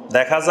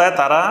দেখা যায়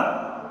তারা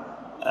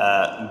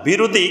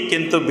বিরোধী,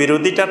 কিন্তু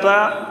বিরোধিতাটা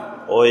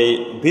ওই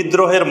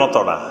বিদ্রোহের মতো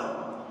না,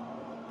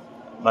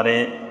 মানে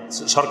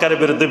সরকারের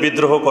বিরুদ্ধে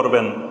বিদ্রোহ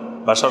করবেন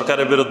বা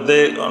সরকারের বিরুদ্ধে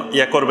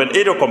ইয়ে করবেন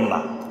এইরকম না।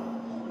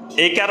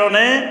 এই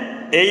কারণে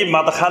এই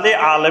মাদখালি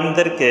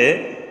আলেমদেরকে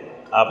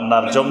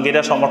আপনার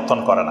জঙ্গিরা সমর্থন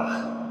করে না।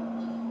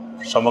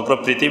 সমগ্র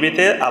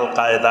পৃথিবীতে আল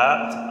কায়দা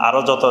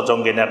আরও যত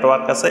জঙ্গি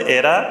নেটওয়ার্ক আছে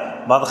এরা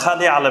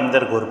মাদখালি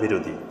আলেমদের ঘোর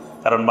বিরোধী।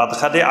 কারণ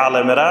মাদখালি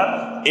আলেমেরা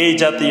এই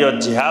জাতীয়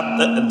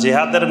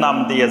জিহাদের নাম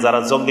দিয়ে যারা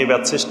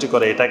জঙ্গিবাদ সৃষ্টি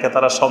করে এটাকে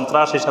তারা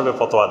সন্ত্রাস হিসাবে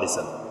ফতোয়া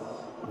দিচ্ছেন।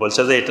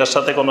 বলছে যে এটার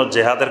সাথে কোনো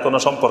জেহাদের কোনো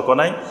সম্পর্ক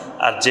নাই।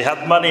 আর জেহাদ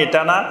মানে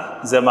এটা না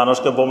যে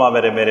মানুষকে বোমা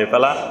মেরে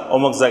ফেলা,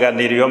 অমুক জায়গায়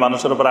নিরীহ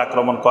মানুষের উপর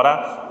আক্রমণ করা,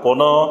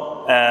 কোনো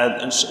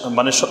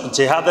মানে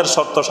জেহাদের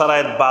শর্ত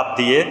সারায়েত বাদ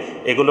দিয়ে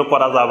এগুলো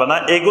করা যাবে না।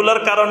 এগুলোর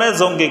কারণে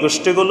জঙ্গি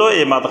গোষ্ঠীগুলো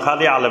এই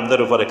মাদখালি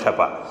আলেমদের উপরে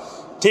খেপা।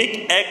 ঠিক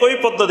একই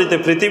পদ্ধতিতে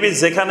পৃথিবীর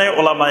যেখানে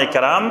ওলামায়ে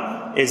কেরাম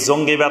এই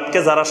জঙ্গিবাদকে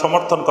যারা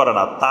সমর্থন করে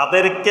না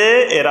তাদেরকে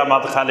এরা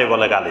মাদখালি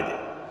বলে গালি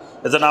দেয়।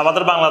 এজন্য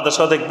আমাদের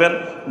বাংলাদেশেও দেখবেন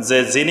যে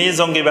যিনি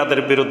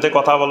জঙ্গিবাদের বিরুদ্ধে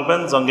কথা বলবেন,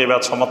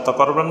 জঙ্গিবাদ সমর্থন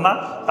করবেন না,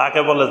 তাকে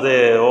বলে যে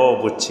ও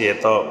বুঝছি এ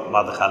তো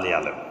মাদখালি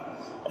আলেম,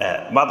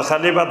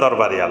 মাদখালি বা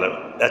দরবারি আলেম।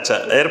 আচ্ছা,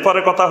 এরপরে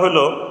কথা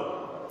হলো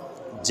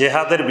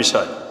জেহাদের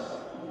বিষয়।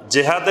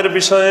 জেহাদের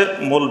বিষয়ে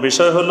মূল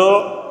বিষয় হলো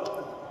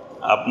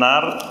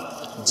আপনার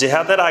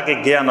জেহাদের আগে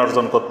জ্ঞান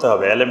অর্জন করতে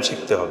হবে, এলেম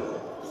শিখতে হবে।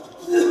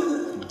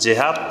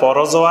 জেহাদ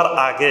ফরজ হওয়ার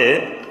আগে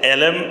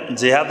এলেম,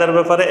 জেহাদের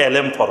ব্যাপারে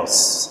এলেম ফরজ।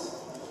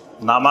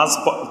 নামাজ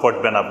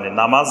পড়বেন আপনি,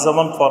 নামাজ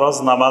যেমন ফরজ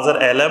নামাজের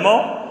এলেমও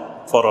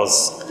ফরজ।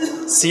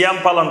 সিয়াম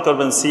পালন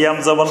করবেন, সিয়াম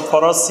যেমন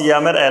ফরজ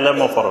সিয়ামের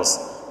এলেমও ফরজ।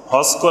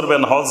 হজ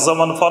করবেন, হজ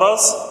যেমন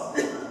ফরজ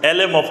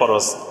এলেমও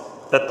ফরজ।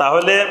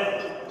 তাহলে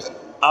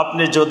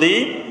আপনি যদি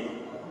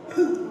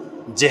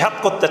জেহাদ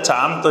করতে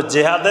চান তো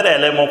জেহাদের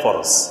এলেমও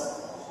ফরজ।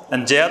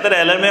 জেহাদের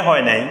এলেমে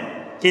হয় নাই,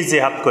 কি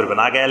জেহাদ করবেন?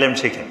 আগে এলেম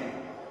শিখেন।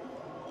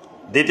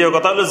 দ্বিতীয়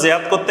কথা হলো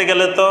জেহাদ করতে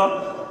গেলে তো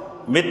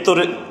মৃত্যুর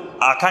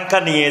আকাঙ্ক্ষা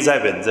নিয়ে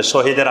যাবেন, যে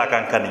শহীদের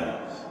আকাঙ্ক্ষা নিয়ে।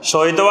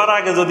 শহীদ হওয়ার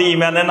আগে যদি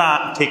ইমানে না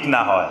ঠিক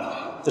না হয়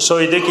তো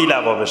শহীদে কী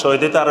লাভ হবে?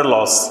 শহীদে তো আরো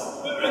লস।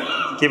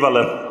 কি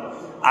বলেন?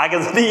 আগে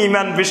যদি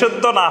ইমান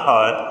বিশুদ্ধ না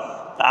হয়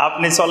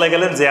আপনি চলে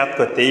গেলেন জেহাদ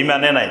করতে,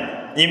 ইমানে নাই,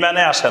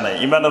 ইমানে আসে নাই,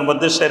 ইমানের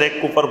মধ্যে শিরক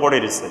কুফর পড়ে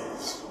রয়েছে।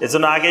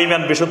 এজন্য আগে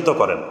ইমান বিশুদ্ধ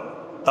করেন,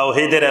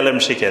 তাওহীদের এলেম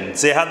শিখেন,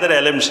 জেহাদের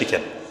এলেম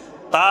শিখেন।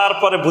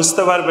 তারপরে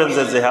বুঝতে পারবেন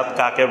যে জেহাদ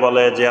কাকে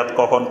বলে, জেহাদ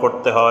কখন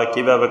করতে হয়,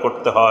 কিভাবে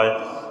করতে হয়।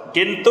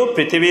 কিন্তু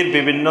পৃথিবীর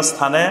বিভিন্ন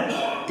স্থানে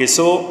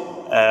কিছু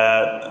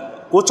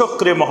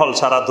কুচক্রী মহল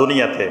সারা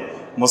দুনিয়াতে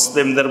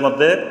মুসলিমদের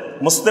মধ্যে,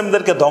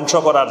 মুসলিমদেরকে ধ্বংস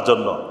করার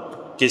জন্য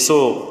কিছু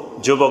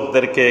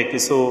যুবকদেরকে,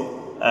 কিছু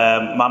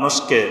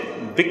মানুষকে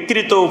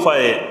বিকৃত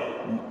উপায়ে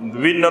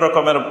বিভিন্ন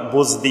রকমের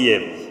বুঝ দিয়ে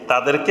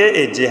তাদেরকে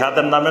এই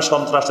জিহাদের নামে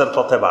সন্ত্রাসের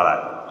পথে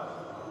বাড়ায়।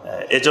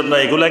 এজন্য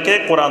এগুলাকে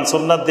কোরআন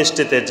সুন্নাহর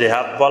দৃষ্টিতে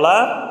জেহাদ বলা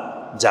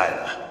যায়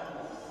না।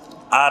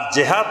 আর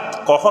জেহাদ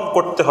কখন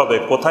করতে হবে,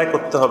 কোথায়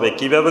করতে হবে,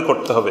 কিভাবে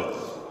করতে হবে,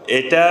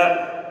 এটা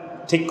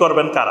ঠিক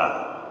করবেন কারা?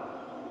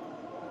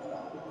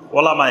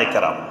 ওলামায়ে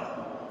কেরাম।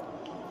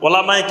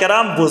 ওলামায়ে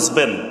কেরাম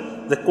বুঝবেন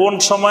যে কোন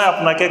সময়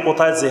আপনাকে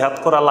কোথায় জিহাদ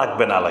করা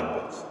লাগবে না লাগবে।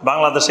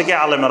 বাংলাদেশে কি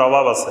আলেমের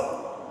অভাব আছে?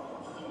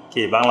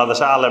 কি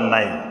বাংলাদেশে আলেম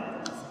নাই?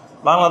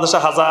 বাংলাদেশে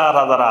হাজার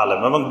হাজার আলেম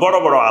এবং বড়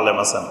বড় আলেম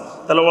আছেন।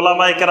 তাহলে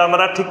ওলামায়ে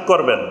কেরামেরা ঠিক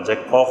করবেন যে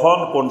কখন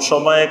কোন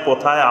সময়ে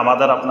কোথায়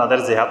আমাদের আপনাদের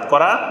জিহাদ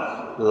করা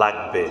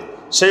লাগবে।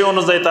 সেই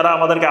অনুযায়ী তারা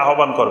আমাদেরকে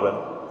আহ্বান করবেন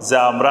যে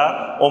আমরা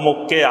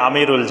অমুককে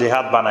আমিরুল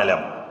জিহাদ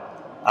বানাইলাম,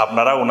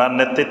 আপনারা ওনার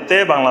নেতৃত্বে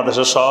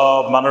বাংলাদেশের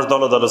সব মানুষ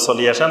দলে দলে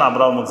চলিয়ে আসেন,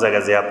 আমরা অমুক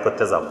জায়গায় জিহাদ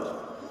করতে যাব।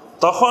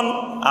 তখন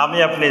আমি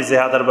আপনি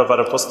জিহাদের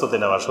ব্যাপারে প্রস্তুতি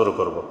নেওয়া শুরু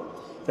করব।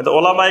 কিন্তু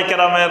ওলামায়ে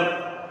কেরামের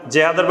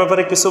জিহাদের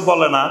ব্যাপারে কিছু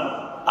বলে না,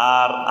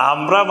 আর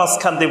আমরা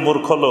মাঝখান দিয়ে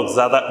মূর্খ লোক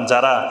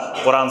যারা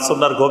কোরআন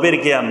সুন্নাহর গভীর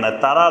জ্ঞান নেয়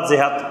তারা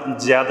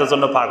জিহাদের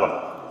জন্য পাগল।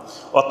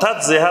 অর্থাৎ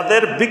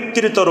জেহাদের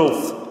বিকৃত রূপ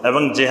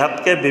এবং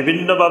জেহাদকে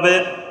বিভিন্নভাবে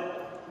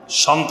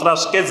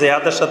সন্ত্রাসকে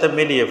জেহাদের সাথে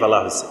মিলিয়ে ফেলা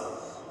হয়েছে,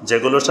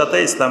 যেগুলোর সাথে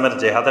ইসলামের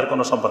জেহাদের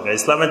কোনো সম্পর্ক নেই।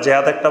 ইসলামের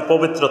জেহাদ একটা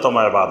পবিত্রতম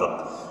ইবাদত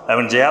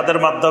এবং জেহাদের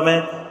মাধ্যমে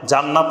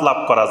জান্নাত লাভ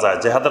করা যায়,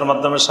 জেহাদের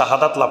মাধ্যমে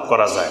শাহাদাত লাভ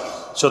করা যায়।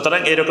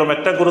 সুতরাং এরকম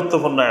একটা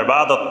গুরুত্বপূর্ণ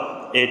ইবাদত,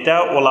 এটা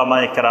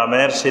ওলামায়ে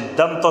কেরামের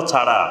সিদ্ধান্ত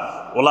ছাড়া,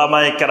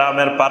 ওলামায়ে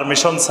কেরামের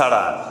পারমিশন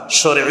ছাড়া,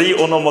 শরঈ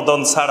অনুমোদন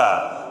ছাড়া,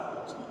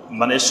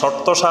 মানে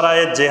শর্ত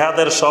সারায়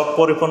জেহাদের সব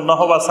পরিপূর্ণ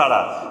হওয়া ছাড়া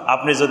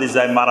আপনি যদি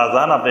যাই মারা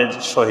যান আপনি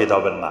শহীদ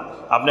হবেন না,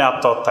 আপনি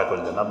আত্মহত্যা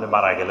করলেন, আপনি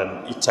মারা গেলেন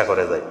ইচ্ছা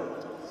করে যাই।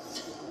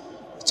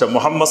 আচ্ছা,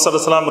 মুহাম্মদ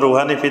সাল্লাল্লাহু আলাইহি ওয়াসাল্লাম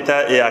রুহানি পিতা,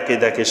 এই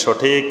আকীদা কি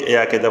সঠিক? এই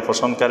আকীদা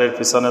পোষণকারীর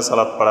পিছনে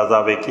সালাত পড়া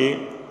যাবে কি?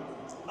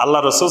 আল্লাহ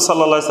রাসূল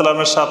সাল্লাল্লাহু আলাইহি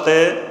ওয়াসাল্লামের সাথে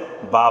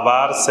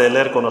বাবার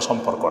ছেলের কোনো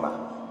সম্পর্ক না।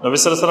 নবী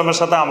সাল্লাল্লাহু আলাইহি ওয়াসাল্লামের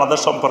সাথে আমাদের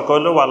সম্পর্ক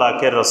হলো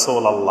ওয়ালাকে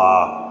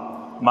রাসূলুল্লাহ,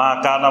 মা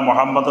কানা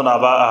মুহাম্মাদুন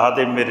আবা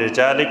আহাদিম মির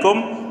রিজালিকুম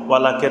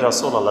ওয়ালাকে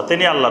রাসূলুল্লাহ,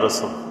 তিনি আল্লাহ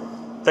রসুল।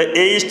 তাই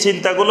এই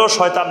চিন্তাগুলো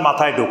শয়তান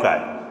মাথায়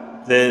ঢুকায়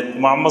যে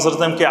মুহাম্মদ সাল্লাল্লাহু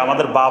আলাইহি ওয়াসাল্লাম কি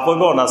আমাদের বাপ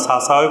হইব না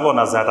চাচা হইব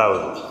না জ্যাঠা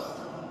হইব।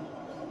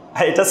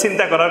 এটা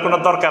চিন্তা করার কোনো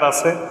দরকার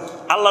আছে?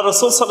 আল্লাহ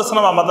রসুল সাল্লাল্লাহু আলাইহি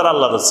ওয়াসাল্লাম আমাদের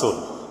আল্লাহ রসুল,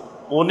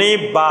 উনি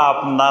বাপ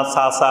না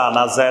চাচা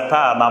না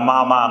জ্যাঠা না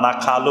মামা না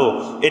খালু,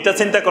 এটা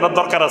চিন্তা করার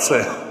দরকার আছে?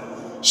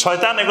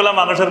 শয়তান এগুলা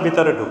মানুষের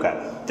ভিতরে ঢুকায়।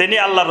 তিনি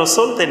আল্লাহ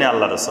রসুল, তিনি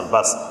আল্লাহ রসুল,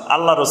 বাস।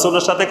 আল্লাহ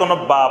রসুলের সাথে কোনো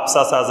বাপ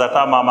চাচা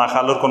জ্যাঠা মামা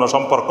খালুর কোনো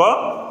সম্পর্ক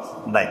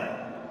নাই।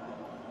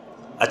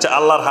 আচ্ছা,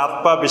 আল্লাহর হাত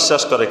পা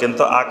বিশ্বাস করে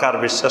কিন্তু আকার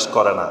বিশ্বাস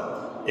করে না,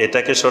 এটা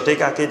কি সঠিক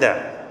আকীদা?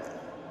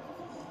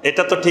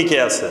 এটা তো ঠিকই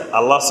আছে,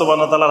 আল্লাহ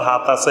সুবহানাহু ওয়া তাআলার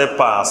হাত আছে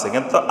পা আছে,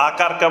 কিন্তু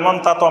আকার কেমন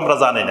তা তো আমরা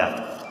জানি না,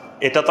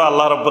 এটা তো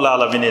আল্লাহ রাব্বুল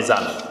আলামিনই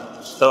জানে।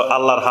 তো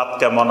আল্লাহর হাত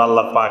কেমন,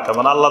 আল্লাহর পা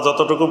কেমন, আল্লাহ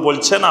যতটুকু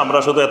বলছেন আমরা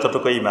শুধু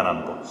এতটুকু ঈমান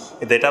আনবো,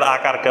 কিন্তু এটার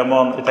আকার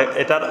কেমন,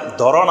 এটার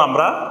ধরন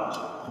আমরা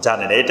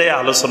জানি না। এটাই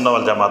আহলুস সুন্নাহ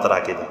ওয়াল জামাতের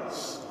আকীদা।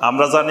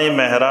 আমরা জানি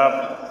মেহরাব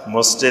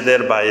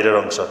মসজিদের বাইরের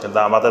অংশ, কিন্তু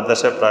আমাদের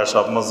দেশে প্রায়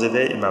সব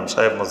মসজিদে ইমাম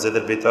সাহেব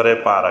মসজিদের ভিতরে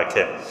পা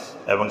রাখে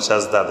এবং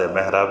সাজদা দেয়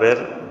মেহরাবের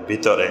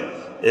ভিতরে।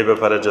 এ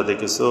ব্যাপারে যদি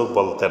কিছু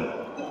বলতেন।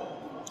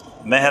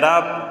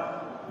 মেহরাব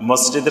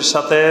মসজিদের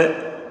সাথে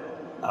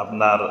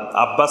আপনার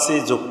আব্বাসী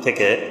যুগ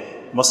থেকে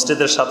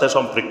মসজিদের সাথে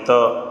সম্পৃক্ত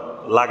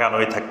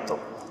লাগানোই থাকতো।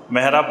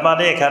 মেহরাব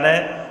মানে এখানে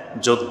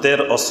যুদ্ধের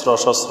অস্ত্র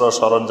শস্ত্র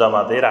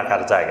সরঞ্জামাদি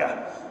রাখার জায়গা।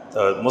 তো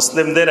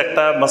মুসলিমদের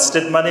একটা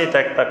মসজিদ মানে এটা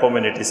একটা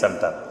কমিউনিটি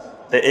সেন্টার।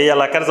 তো এই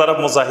এলাকার যারা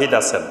মুজাহিদ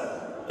আছেন,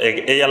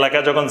 এই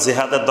এলাকায় যখন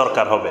জিহাদের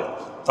দরকার হবে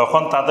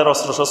তখন তাদের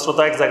অস্ত্রশস্ত্র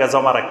তো এক জায়গায়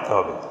জমা রাখতে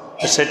হবে,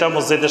 সেটা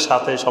মসজিদের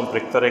সাথে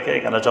সম্পৃক্ত রেখে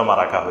এখানে জমা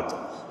রাখা হতো।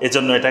 এই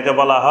জন্য এটাকে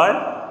বলা হয়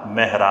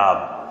মেহরাব।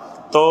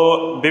 তো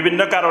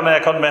বিভিন্ন কারণে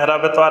এখন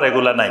মেহরাবে তো আর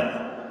এগুলা নাই,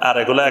 আর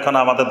এগুলো এখন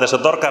আমাদের দেশে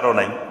দরকারও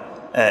নাই।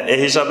 এই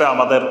হিসাবে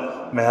আমাদের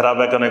মেহরাব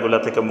এখন এগুলা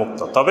থেকে মুক্ত।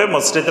 তবে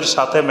মসজিদের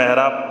সাথে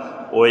মেহরাব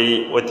ওই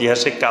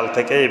ঐতিহাসিক কাল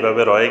থেকে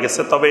এইভাবে রয়ে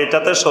গেছে। তবে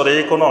এটাতে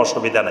শরীয়ী কোনো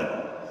অসুবিধা নেই।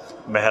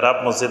 মেহরাব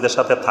মসজিদের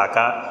সাথে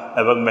থাকা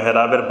এবং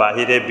মেহরাবের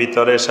বাহিরে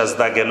ভিতরে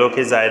সাজদা গেল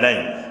কি যায় নাই,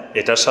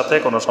 এটার সাথে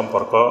কোনো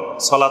সম্পর্ক,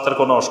 সলাতের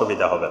কোনো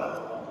অসুবিধা হবে না।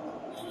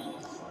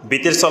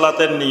 বিতির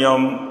সলাতের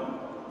নিয়ম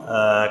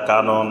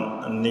কানুন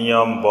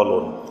নিয়ম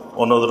বলুন,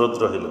 অনুরোধ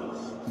রহিল।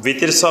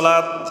 বিতির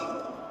সলাত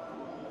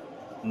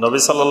নবী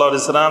সাল্লাল্লাহু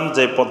আলাইহি ওয়াসাল্লাম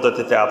যে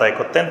পদ্ধতিতে আদায়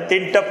করতেন,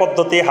 3টা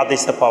পদ্ধতি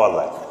হাদিসে পাওয়া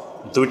যায়।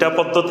 2টা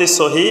পদ্ধতি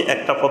সহি,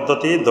 একটা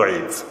পদ্ধতি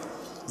দঈফ।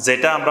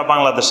 যেটা আমরা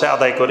বাংলাদেশে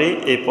আদায় করি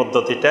এই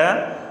পদ্ধতিটা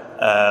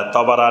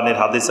তবারানির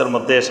হাদিসের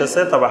মধ্যে এসেছে,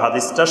 তবে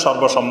হাদিসটা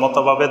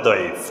সর্বসম্মতভাবে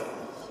দঈফ।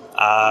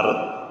 আর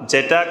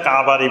যেটা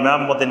কাবার ইমাম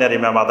মদিনার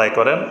ইমাম আদায়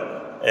করেন,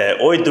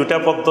 ওই 2টা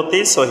পদ্ধতি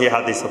সহি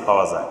হাদিসে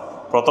পাওয়া যায়।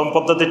 প্রথম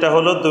পদ্ধতিটা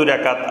হলো 2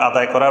 রাকাত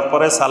আদায় করার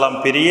পরে সালাম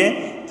ফিরিয়ে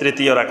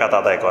 3য় রাকাত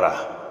আদায় করা।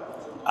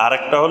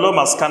 আরেকটা হলো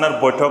মাঝখানের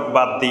বৈঠক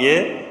বাদ দিয়ে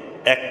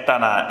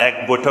একটানা এক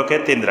বৈঠকে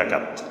 3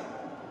 রাকাত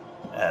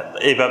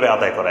এইভাবে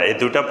আদায় করা। এই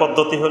 2টা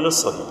পদ্ধতি হলো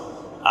সহি।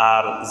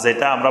 আর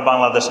যেটা আমরা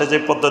বাংলাদেশে যে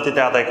পদ্ধতিতে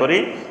আদায় করি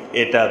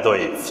এটা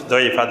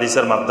দঈফ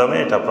হাদিসের মাধ্যমে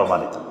এটা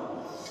প্রমাণিত।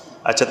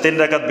 আচ্ছা, 3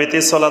 রাকাত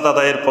বিতির সলাত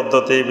আদায়ের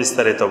পদ্ধতি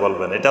বিস্তারিত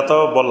বলবেন। এটা তো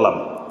বললাম,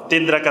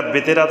 3 রাকাত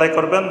বিতির আদায়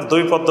করবেন,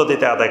 2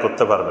 পদ্ধতিতে আদায়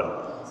করতে পারবেন।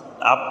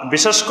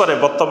 বিশেষ করে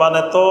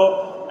বর্তমানে তো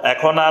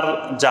এখন আর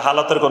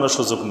জাহালতের কোনো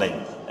সুযোগ নেই।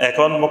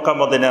 এখন মক্কা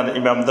মদিনার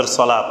ইমামদের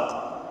সলাত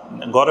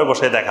ঘরে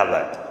বসে দেখা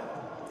যায়।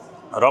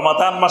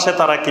 রমাদান মাসে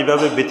তারা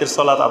কিভাবে বিতির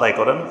সলাত আদায়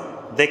করেন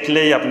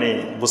দেখলেই আপনি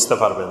বুঝতে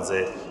পারবেন যে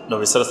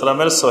নবী সাল্লাল্লাহু আলাইহি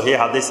ওয়াসাল্লামের সহি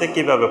হাদিসে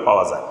কিভাবে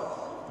পাওয়া যায়।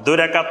 2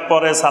 রাকাত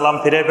পরে সালাম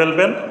ফিরে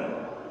ফেলবেন,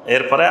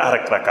 এরপরে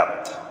আরেক রাকাত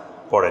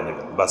পড়ে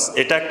নেবেন, বাস।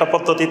 এটা একটা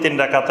পদ্ধতি 3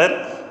 রাকাতের।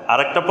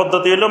 আরেকটা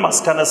পদ্ধতি হলো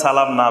মাঝখানে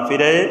সালাম না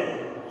ফিরে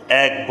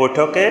এক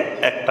বৈঠকে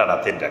একটানা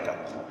 3 রাকাত।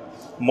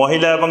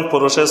 মহিলা এবং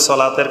পুরুষের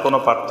সলাতের কোনো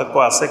পার্থক্য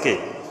আছে কি?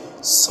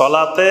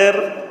 সলাতের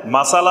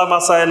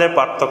মাসাইলে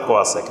পার্থক্য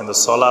আছে, কিন্তু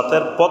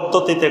সলাতের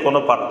পদ্ধতিতে কোনো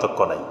পার্থক্য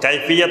নেই,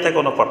 কাইফিয়াতে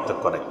কোনো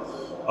পার্থক্য নেই।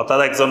 অর্থাৎ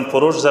একজন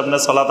পুরুষ যেমনি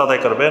সলাত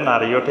আদায় করবে,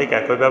 নারীও ঠিক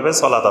একইভাবে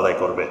সলাত আদায়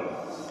করবে।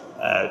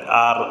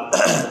 আর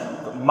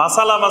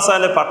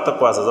মাসাইলে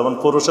পার্থক্য আছে, যেমন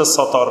পুরুষের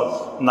সতর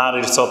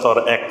নারীর সতর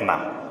এক না,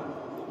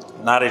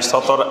 নারীর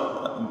সতর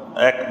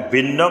এক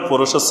ভিন্ন,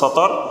 পুরুষের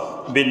সতর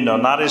ভিন্ন,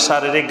 নারীর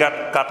শারীরিক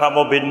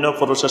কাঠামো ভিন্ন,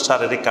 পুরুষের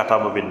শারীরিক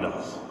কাঠামো ভিন্ন।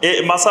 এই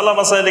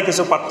মাসাইলে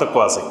কিছু পার্থক্য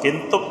আছে,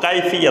 কিন্তু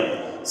কাইফিয়াত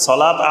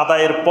সলাত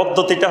আদায়ের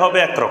পদ্ধতিটা হবে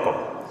একরকম।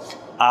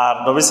 আর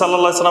নবী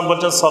সাল্লাল্লাহু আলাইহি ওয়াসাল্লাম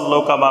বলছেন, সল্লু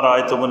কামা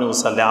রাআইতুমুনি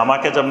উসাল্লি,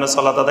 আমাকে যেমন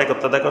সলাত আদায়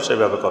করতে দেখো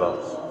সেভাবে করো।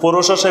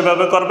 পুরুষও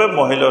সেভাবে করবে,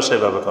 মহিলাও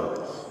সেভাবে করবে।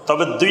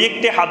 তবে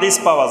 2-1টি হাদিস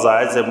পাওয়া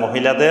যায় যে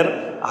মহিলাদের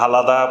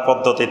আলাদা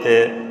পদ্ধতিতে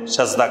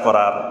সাজদা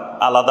করার,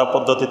 আলাদা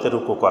পদ্ধতিতে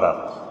রুকু করার।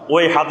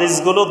 ওই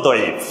হাদিসগুলো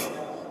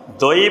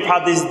দঈফ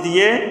হাদিস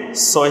দিয়ে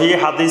সহি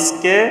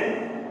হাদিসকে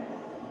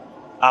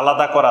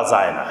আলাদা করা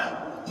যায় না।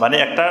 মানে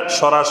একটা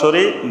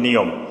সরাসরি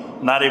নিয়ম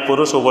নারী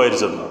পুরুষ উভয়ের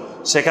জন্য,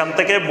 সেখান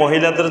থেকে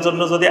মহিলাদের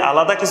জন্য যদি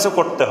আলাদা কিছু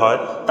করতে হয়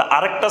তা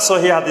আরেকটা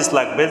সহি হাদিস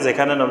লাগবে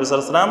যেখানে নবী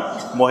সাল্লাল্লাহু আলাইহি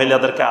ওয়াসাল্লাম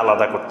মহিলাদেরকে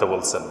আলাদা করতে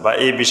বলছেন বা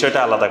এই বিষয়টা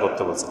আলাদা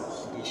করতে বলছেন।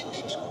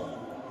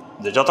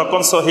 যে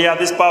যতক্ষণ সহি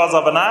হাদিস পাওয়া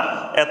যাবে না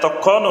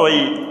এতক্ষণ ওই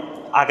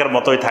আগের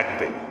মতোই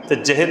থাকবে। তো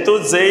যেহেতু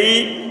যেই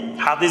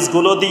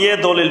হাদিসগুলো দিয়ে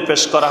দলিল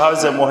পেশ করা হয়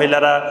যে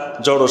মহিলারা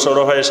জড়ো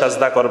সড়ো হয়ে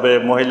সাজদা করবে,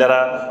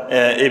 মহিলারা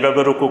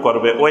এইভাবে রুকু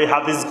করবে। ওই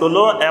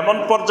হাদিসগুলো এমন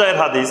পর্যায়ের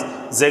হাদিস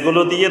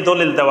যেগুলো দিয়ে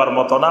দলিল দেওয়ার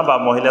মতো না বা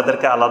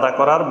মহিলাদেরকে আলাদা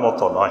করার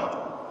মতো নয়।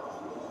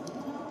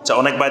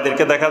 অনেক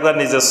ভাইদেরকে দেখা যায়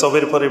নিজের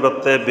ছবির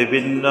পরিবর্তে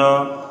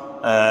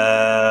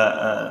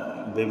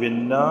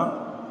বিভিন্ন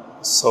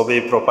ছবি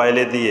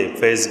প্রোফাইলে দিয়ে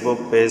ফেসবুক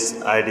পেজ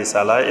আইডি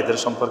চালায়। এদের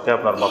সম্পর্কে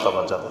আপনার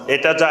মতামত জানেন?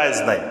 এটা জায়েজ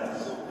নাই।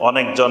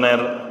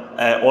 অনেকজনের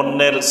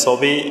অন্যের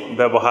ছবি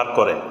ব্যবহার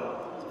করে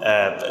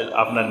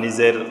আপনার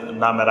নিজের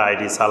নামের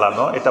আইডি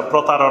চালানো, এটা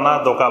প্রতারণা,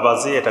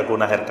 ধোঁকাবাজি, এটা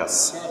গুনাহের কাজ।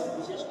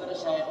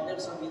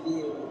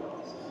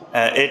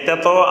 এটা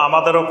তো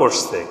আমাদেরও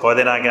করছে।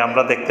 কয়দিন আগে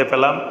আমরা দেখতে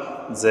পেলাম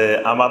যে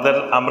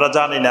আমরা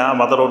জানি না,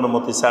 আমাদের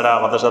অনুমতি ছাড়া,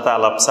 আমাদের সাথে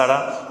আলাপ ছাড়া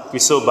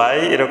কিছু ভাই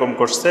এরকম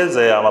করছে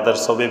যে আমাদের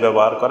ছবি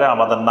ব্যবহার করে,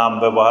 আমাদের নাম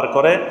ব্যবহার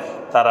করে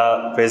তারা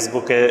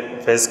ফেসবুকে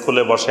পেজ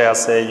খুলে বসে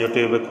আছে,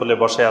 ইউটিউবে খুলে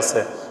বসে আছে।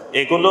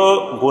 এগুলো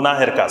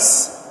গুনাহের কাজ,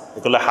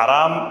 এগুলো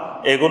হারাম।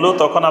 এগুলো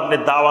তখন আপনি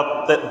দাওয়াত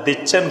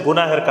দিচ্ছেন,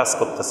 গুনাহের কাজ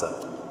করতেছেন,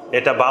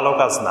 এটা ভালো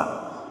কাজ না।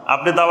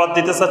 আপনি দাওয়াত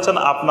দিতে চাচ্ছেন,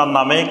 আপনার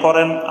নামেই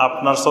করেন,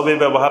 আপনার ছবি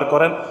ব্যবহার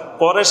করেন,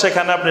 পরে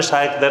সেখানে আপনি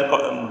শায়েখদের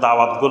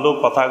দাওয়াতগুলো,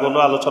 কথাগুলো,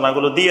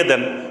 আলোচনাগুলো দিয়ে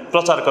দেন,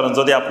 প্রচার করেন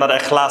যদি আপনার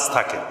ইখলাস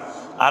থাকে।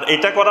 আর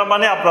এটা করা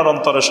মানে আপনার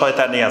অন্তরে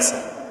শয়তানি আছে,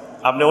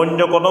 আপনি অন্য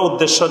কোনো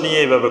উদ্দেশ্য নিয়ে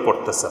এইভাবে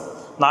করতেছেন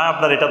না,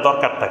 আপনার এটা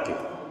দরকারটা কি?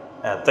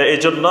 তো এই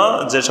জন্য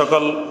যে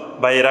সকল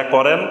ভাইয়েরা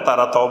করেন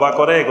তারা তওবা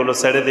করে এগুলো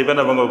ছেড়ে দিবেন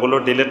এবং ওগুলো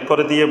ডিলিট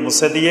করে দিয়ে,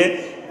 মুছে দিয়ে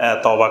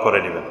তওবা করে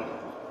নেবেন।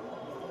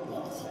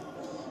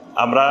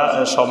 আমরা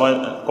সময়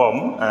কম,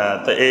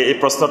 তো এই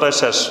প্রশ্নটাই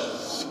শেষ।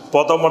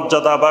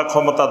 পদমর্যাদা বা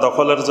ক্ষমতা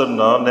দখলের জন্য,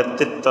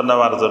 নেতৃত্ব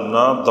নেওয়ার জন্য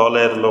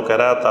দলের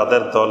লোকেরা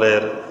তাদের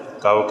দলের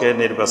কাউকে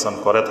নির্বাচন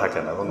করে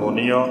থাকেন এবং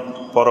উনিও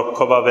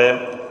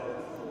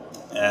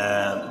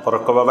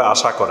পরোক্ষভাবে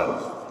আশা করেন।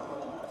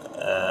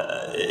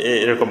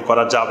 এরকম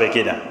করা যাবে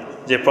কি না?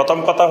 যে প্রথম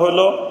কথা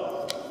হলো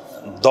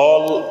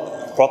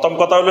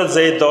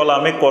যেই দল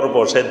আমি করব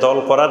সেই দল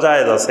করা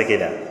যায় আছে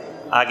কিনা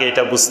আগে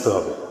এটা বুঝতে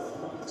হবে।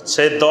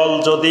 সেই দল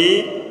যদি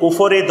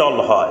কুফরি দল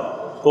হয়,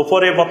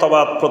 কুফরি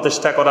মতবাদ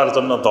প্রতিষ্ঠা করার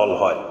জন্য দল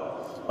হয়,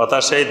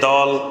 অর্থাৎ সেই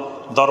দল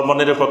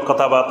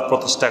ধর্মনিরপেক্ষতাবাদ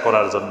প্রতিষ্ঠা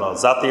করার জন্য,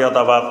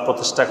 জাতীয়তাবাদ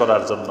প্রতিষ্ঠা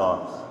করার জন্য,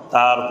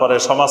 তারপরে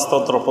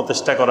সমাজতন্ত্র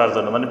প্রতিষ্ঠা করার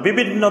জন্য, মানে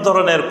বিভিন্ন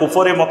ধরনের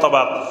কুফরি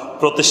মতবাদ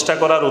প্রতিষ্ঠা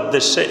করার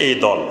উদ্দেশ্যে এই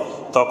দল,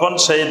 তখন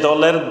সেই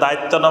দলের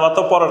দায়িত্ব নেওয়া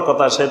তো পরের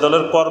কথা, সেই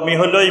দলের কর্মী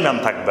হলেও ইমান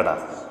থাকবে না।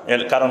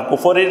 কারণ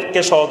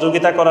কুফরিকে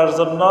সহযোগিতা করার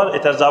জন্য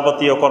এটার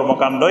যাবতীয়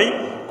কর্মকাণ্ডই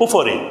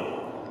কুফরি।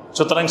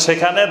 সুতরাং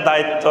সেখানে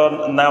দায়িত্ব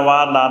নেওয়া,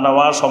 না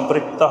নেওয়া,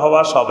 সম্পৃক্ত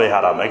হওয়া সবই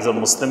হারাম। একজন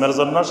মুসলিমের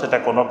জন্য সেটা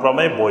কোনো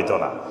ক্রমেই বৈধ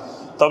না।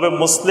 তবে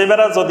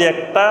মুসলিমেরা যদি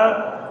একটা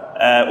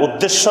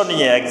উদ্দেশ্য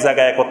নিয়ে এক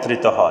জায়গায়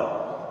একত্রিত হয়,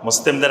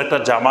 মুসলিমদের একটা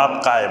জামাত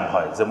কায়েম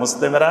হয় যে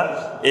মুসলিমেরা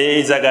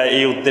এই জায়গায়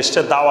এই উদ্দেশ্যে,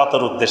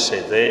 দাওয়াতের উদ্দেশ্যে,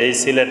 যে এই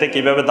সিলেটে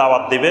কিভাবে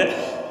দাওয়াত দিবে,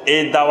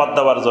 এই দাওয়াত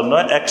দেওয়ার জন্য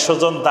 100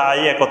 জন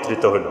দায়ী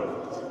একত্রিত হইল।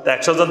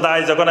 100 জন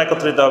দায়ী যখন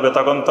একত্রিত হবে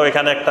তখন তো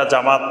এখানে একটা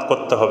জামাত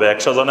করতে হবে,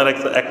 100 জনের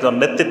একজন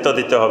নেতৃত্ব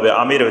দিতে হবে,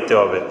 আমির হইতে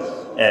হবে।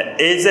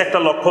 এই যে একটা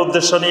লক্ষ্য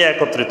উদ্দেশ্য নিয়ে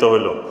একত্রিত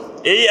হইল,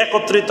 এই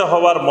একত্রিত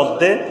হওয়ার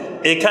মধ্যে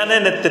এখানে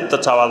নেতৃত্ব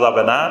চাওয়া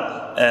যাবে না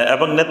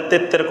এবং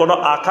নেতৃত্বের কোনো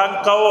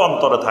আকাঙ্ক্ষাও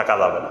অন্তরে থাকা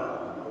যাবে না।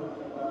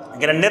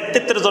 এখানে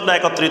নেতৃত্বের জন্য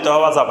একত্রিত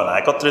হওয়া যাবে না।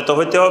 একত্রিত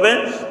হইতে হবে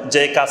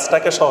যে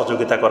কাজটাকে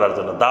সহযোগিতা করার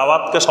জন্য,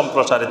 দাওয়াতকে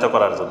সম্প্রসারিত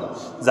করার জন্য,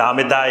 যে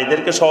আমি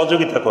দায়ীদেরকে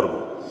সহযোগিতা করব।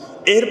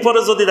 এরপরে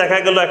যদি দেখা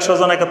গেল 100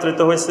 জন একত্রিত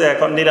হয়েছে,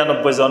 এখন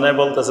 99 জনে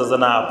বলতেছে যে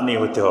না আপনি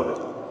হইতে হবে,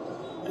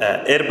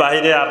 এর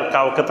বাইরে আর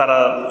কাউকে তারা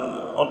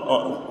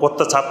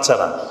করতে চাচ্ছে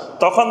না,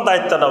 তখন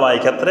দায়িত্ব নেওয়া এই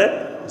ক্ষেত্রে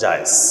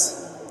জায়েজ।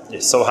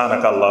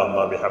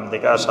 সুবহানাকাল্লাহুম্মা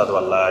বিহামদিকা আশহাদু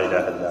আল্লা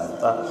ইলাহা ইল্লা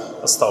আনতা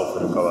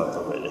আস্তাগফিরুকা ওয়া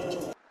আতুবু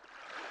ইলাইক।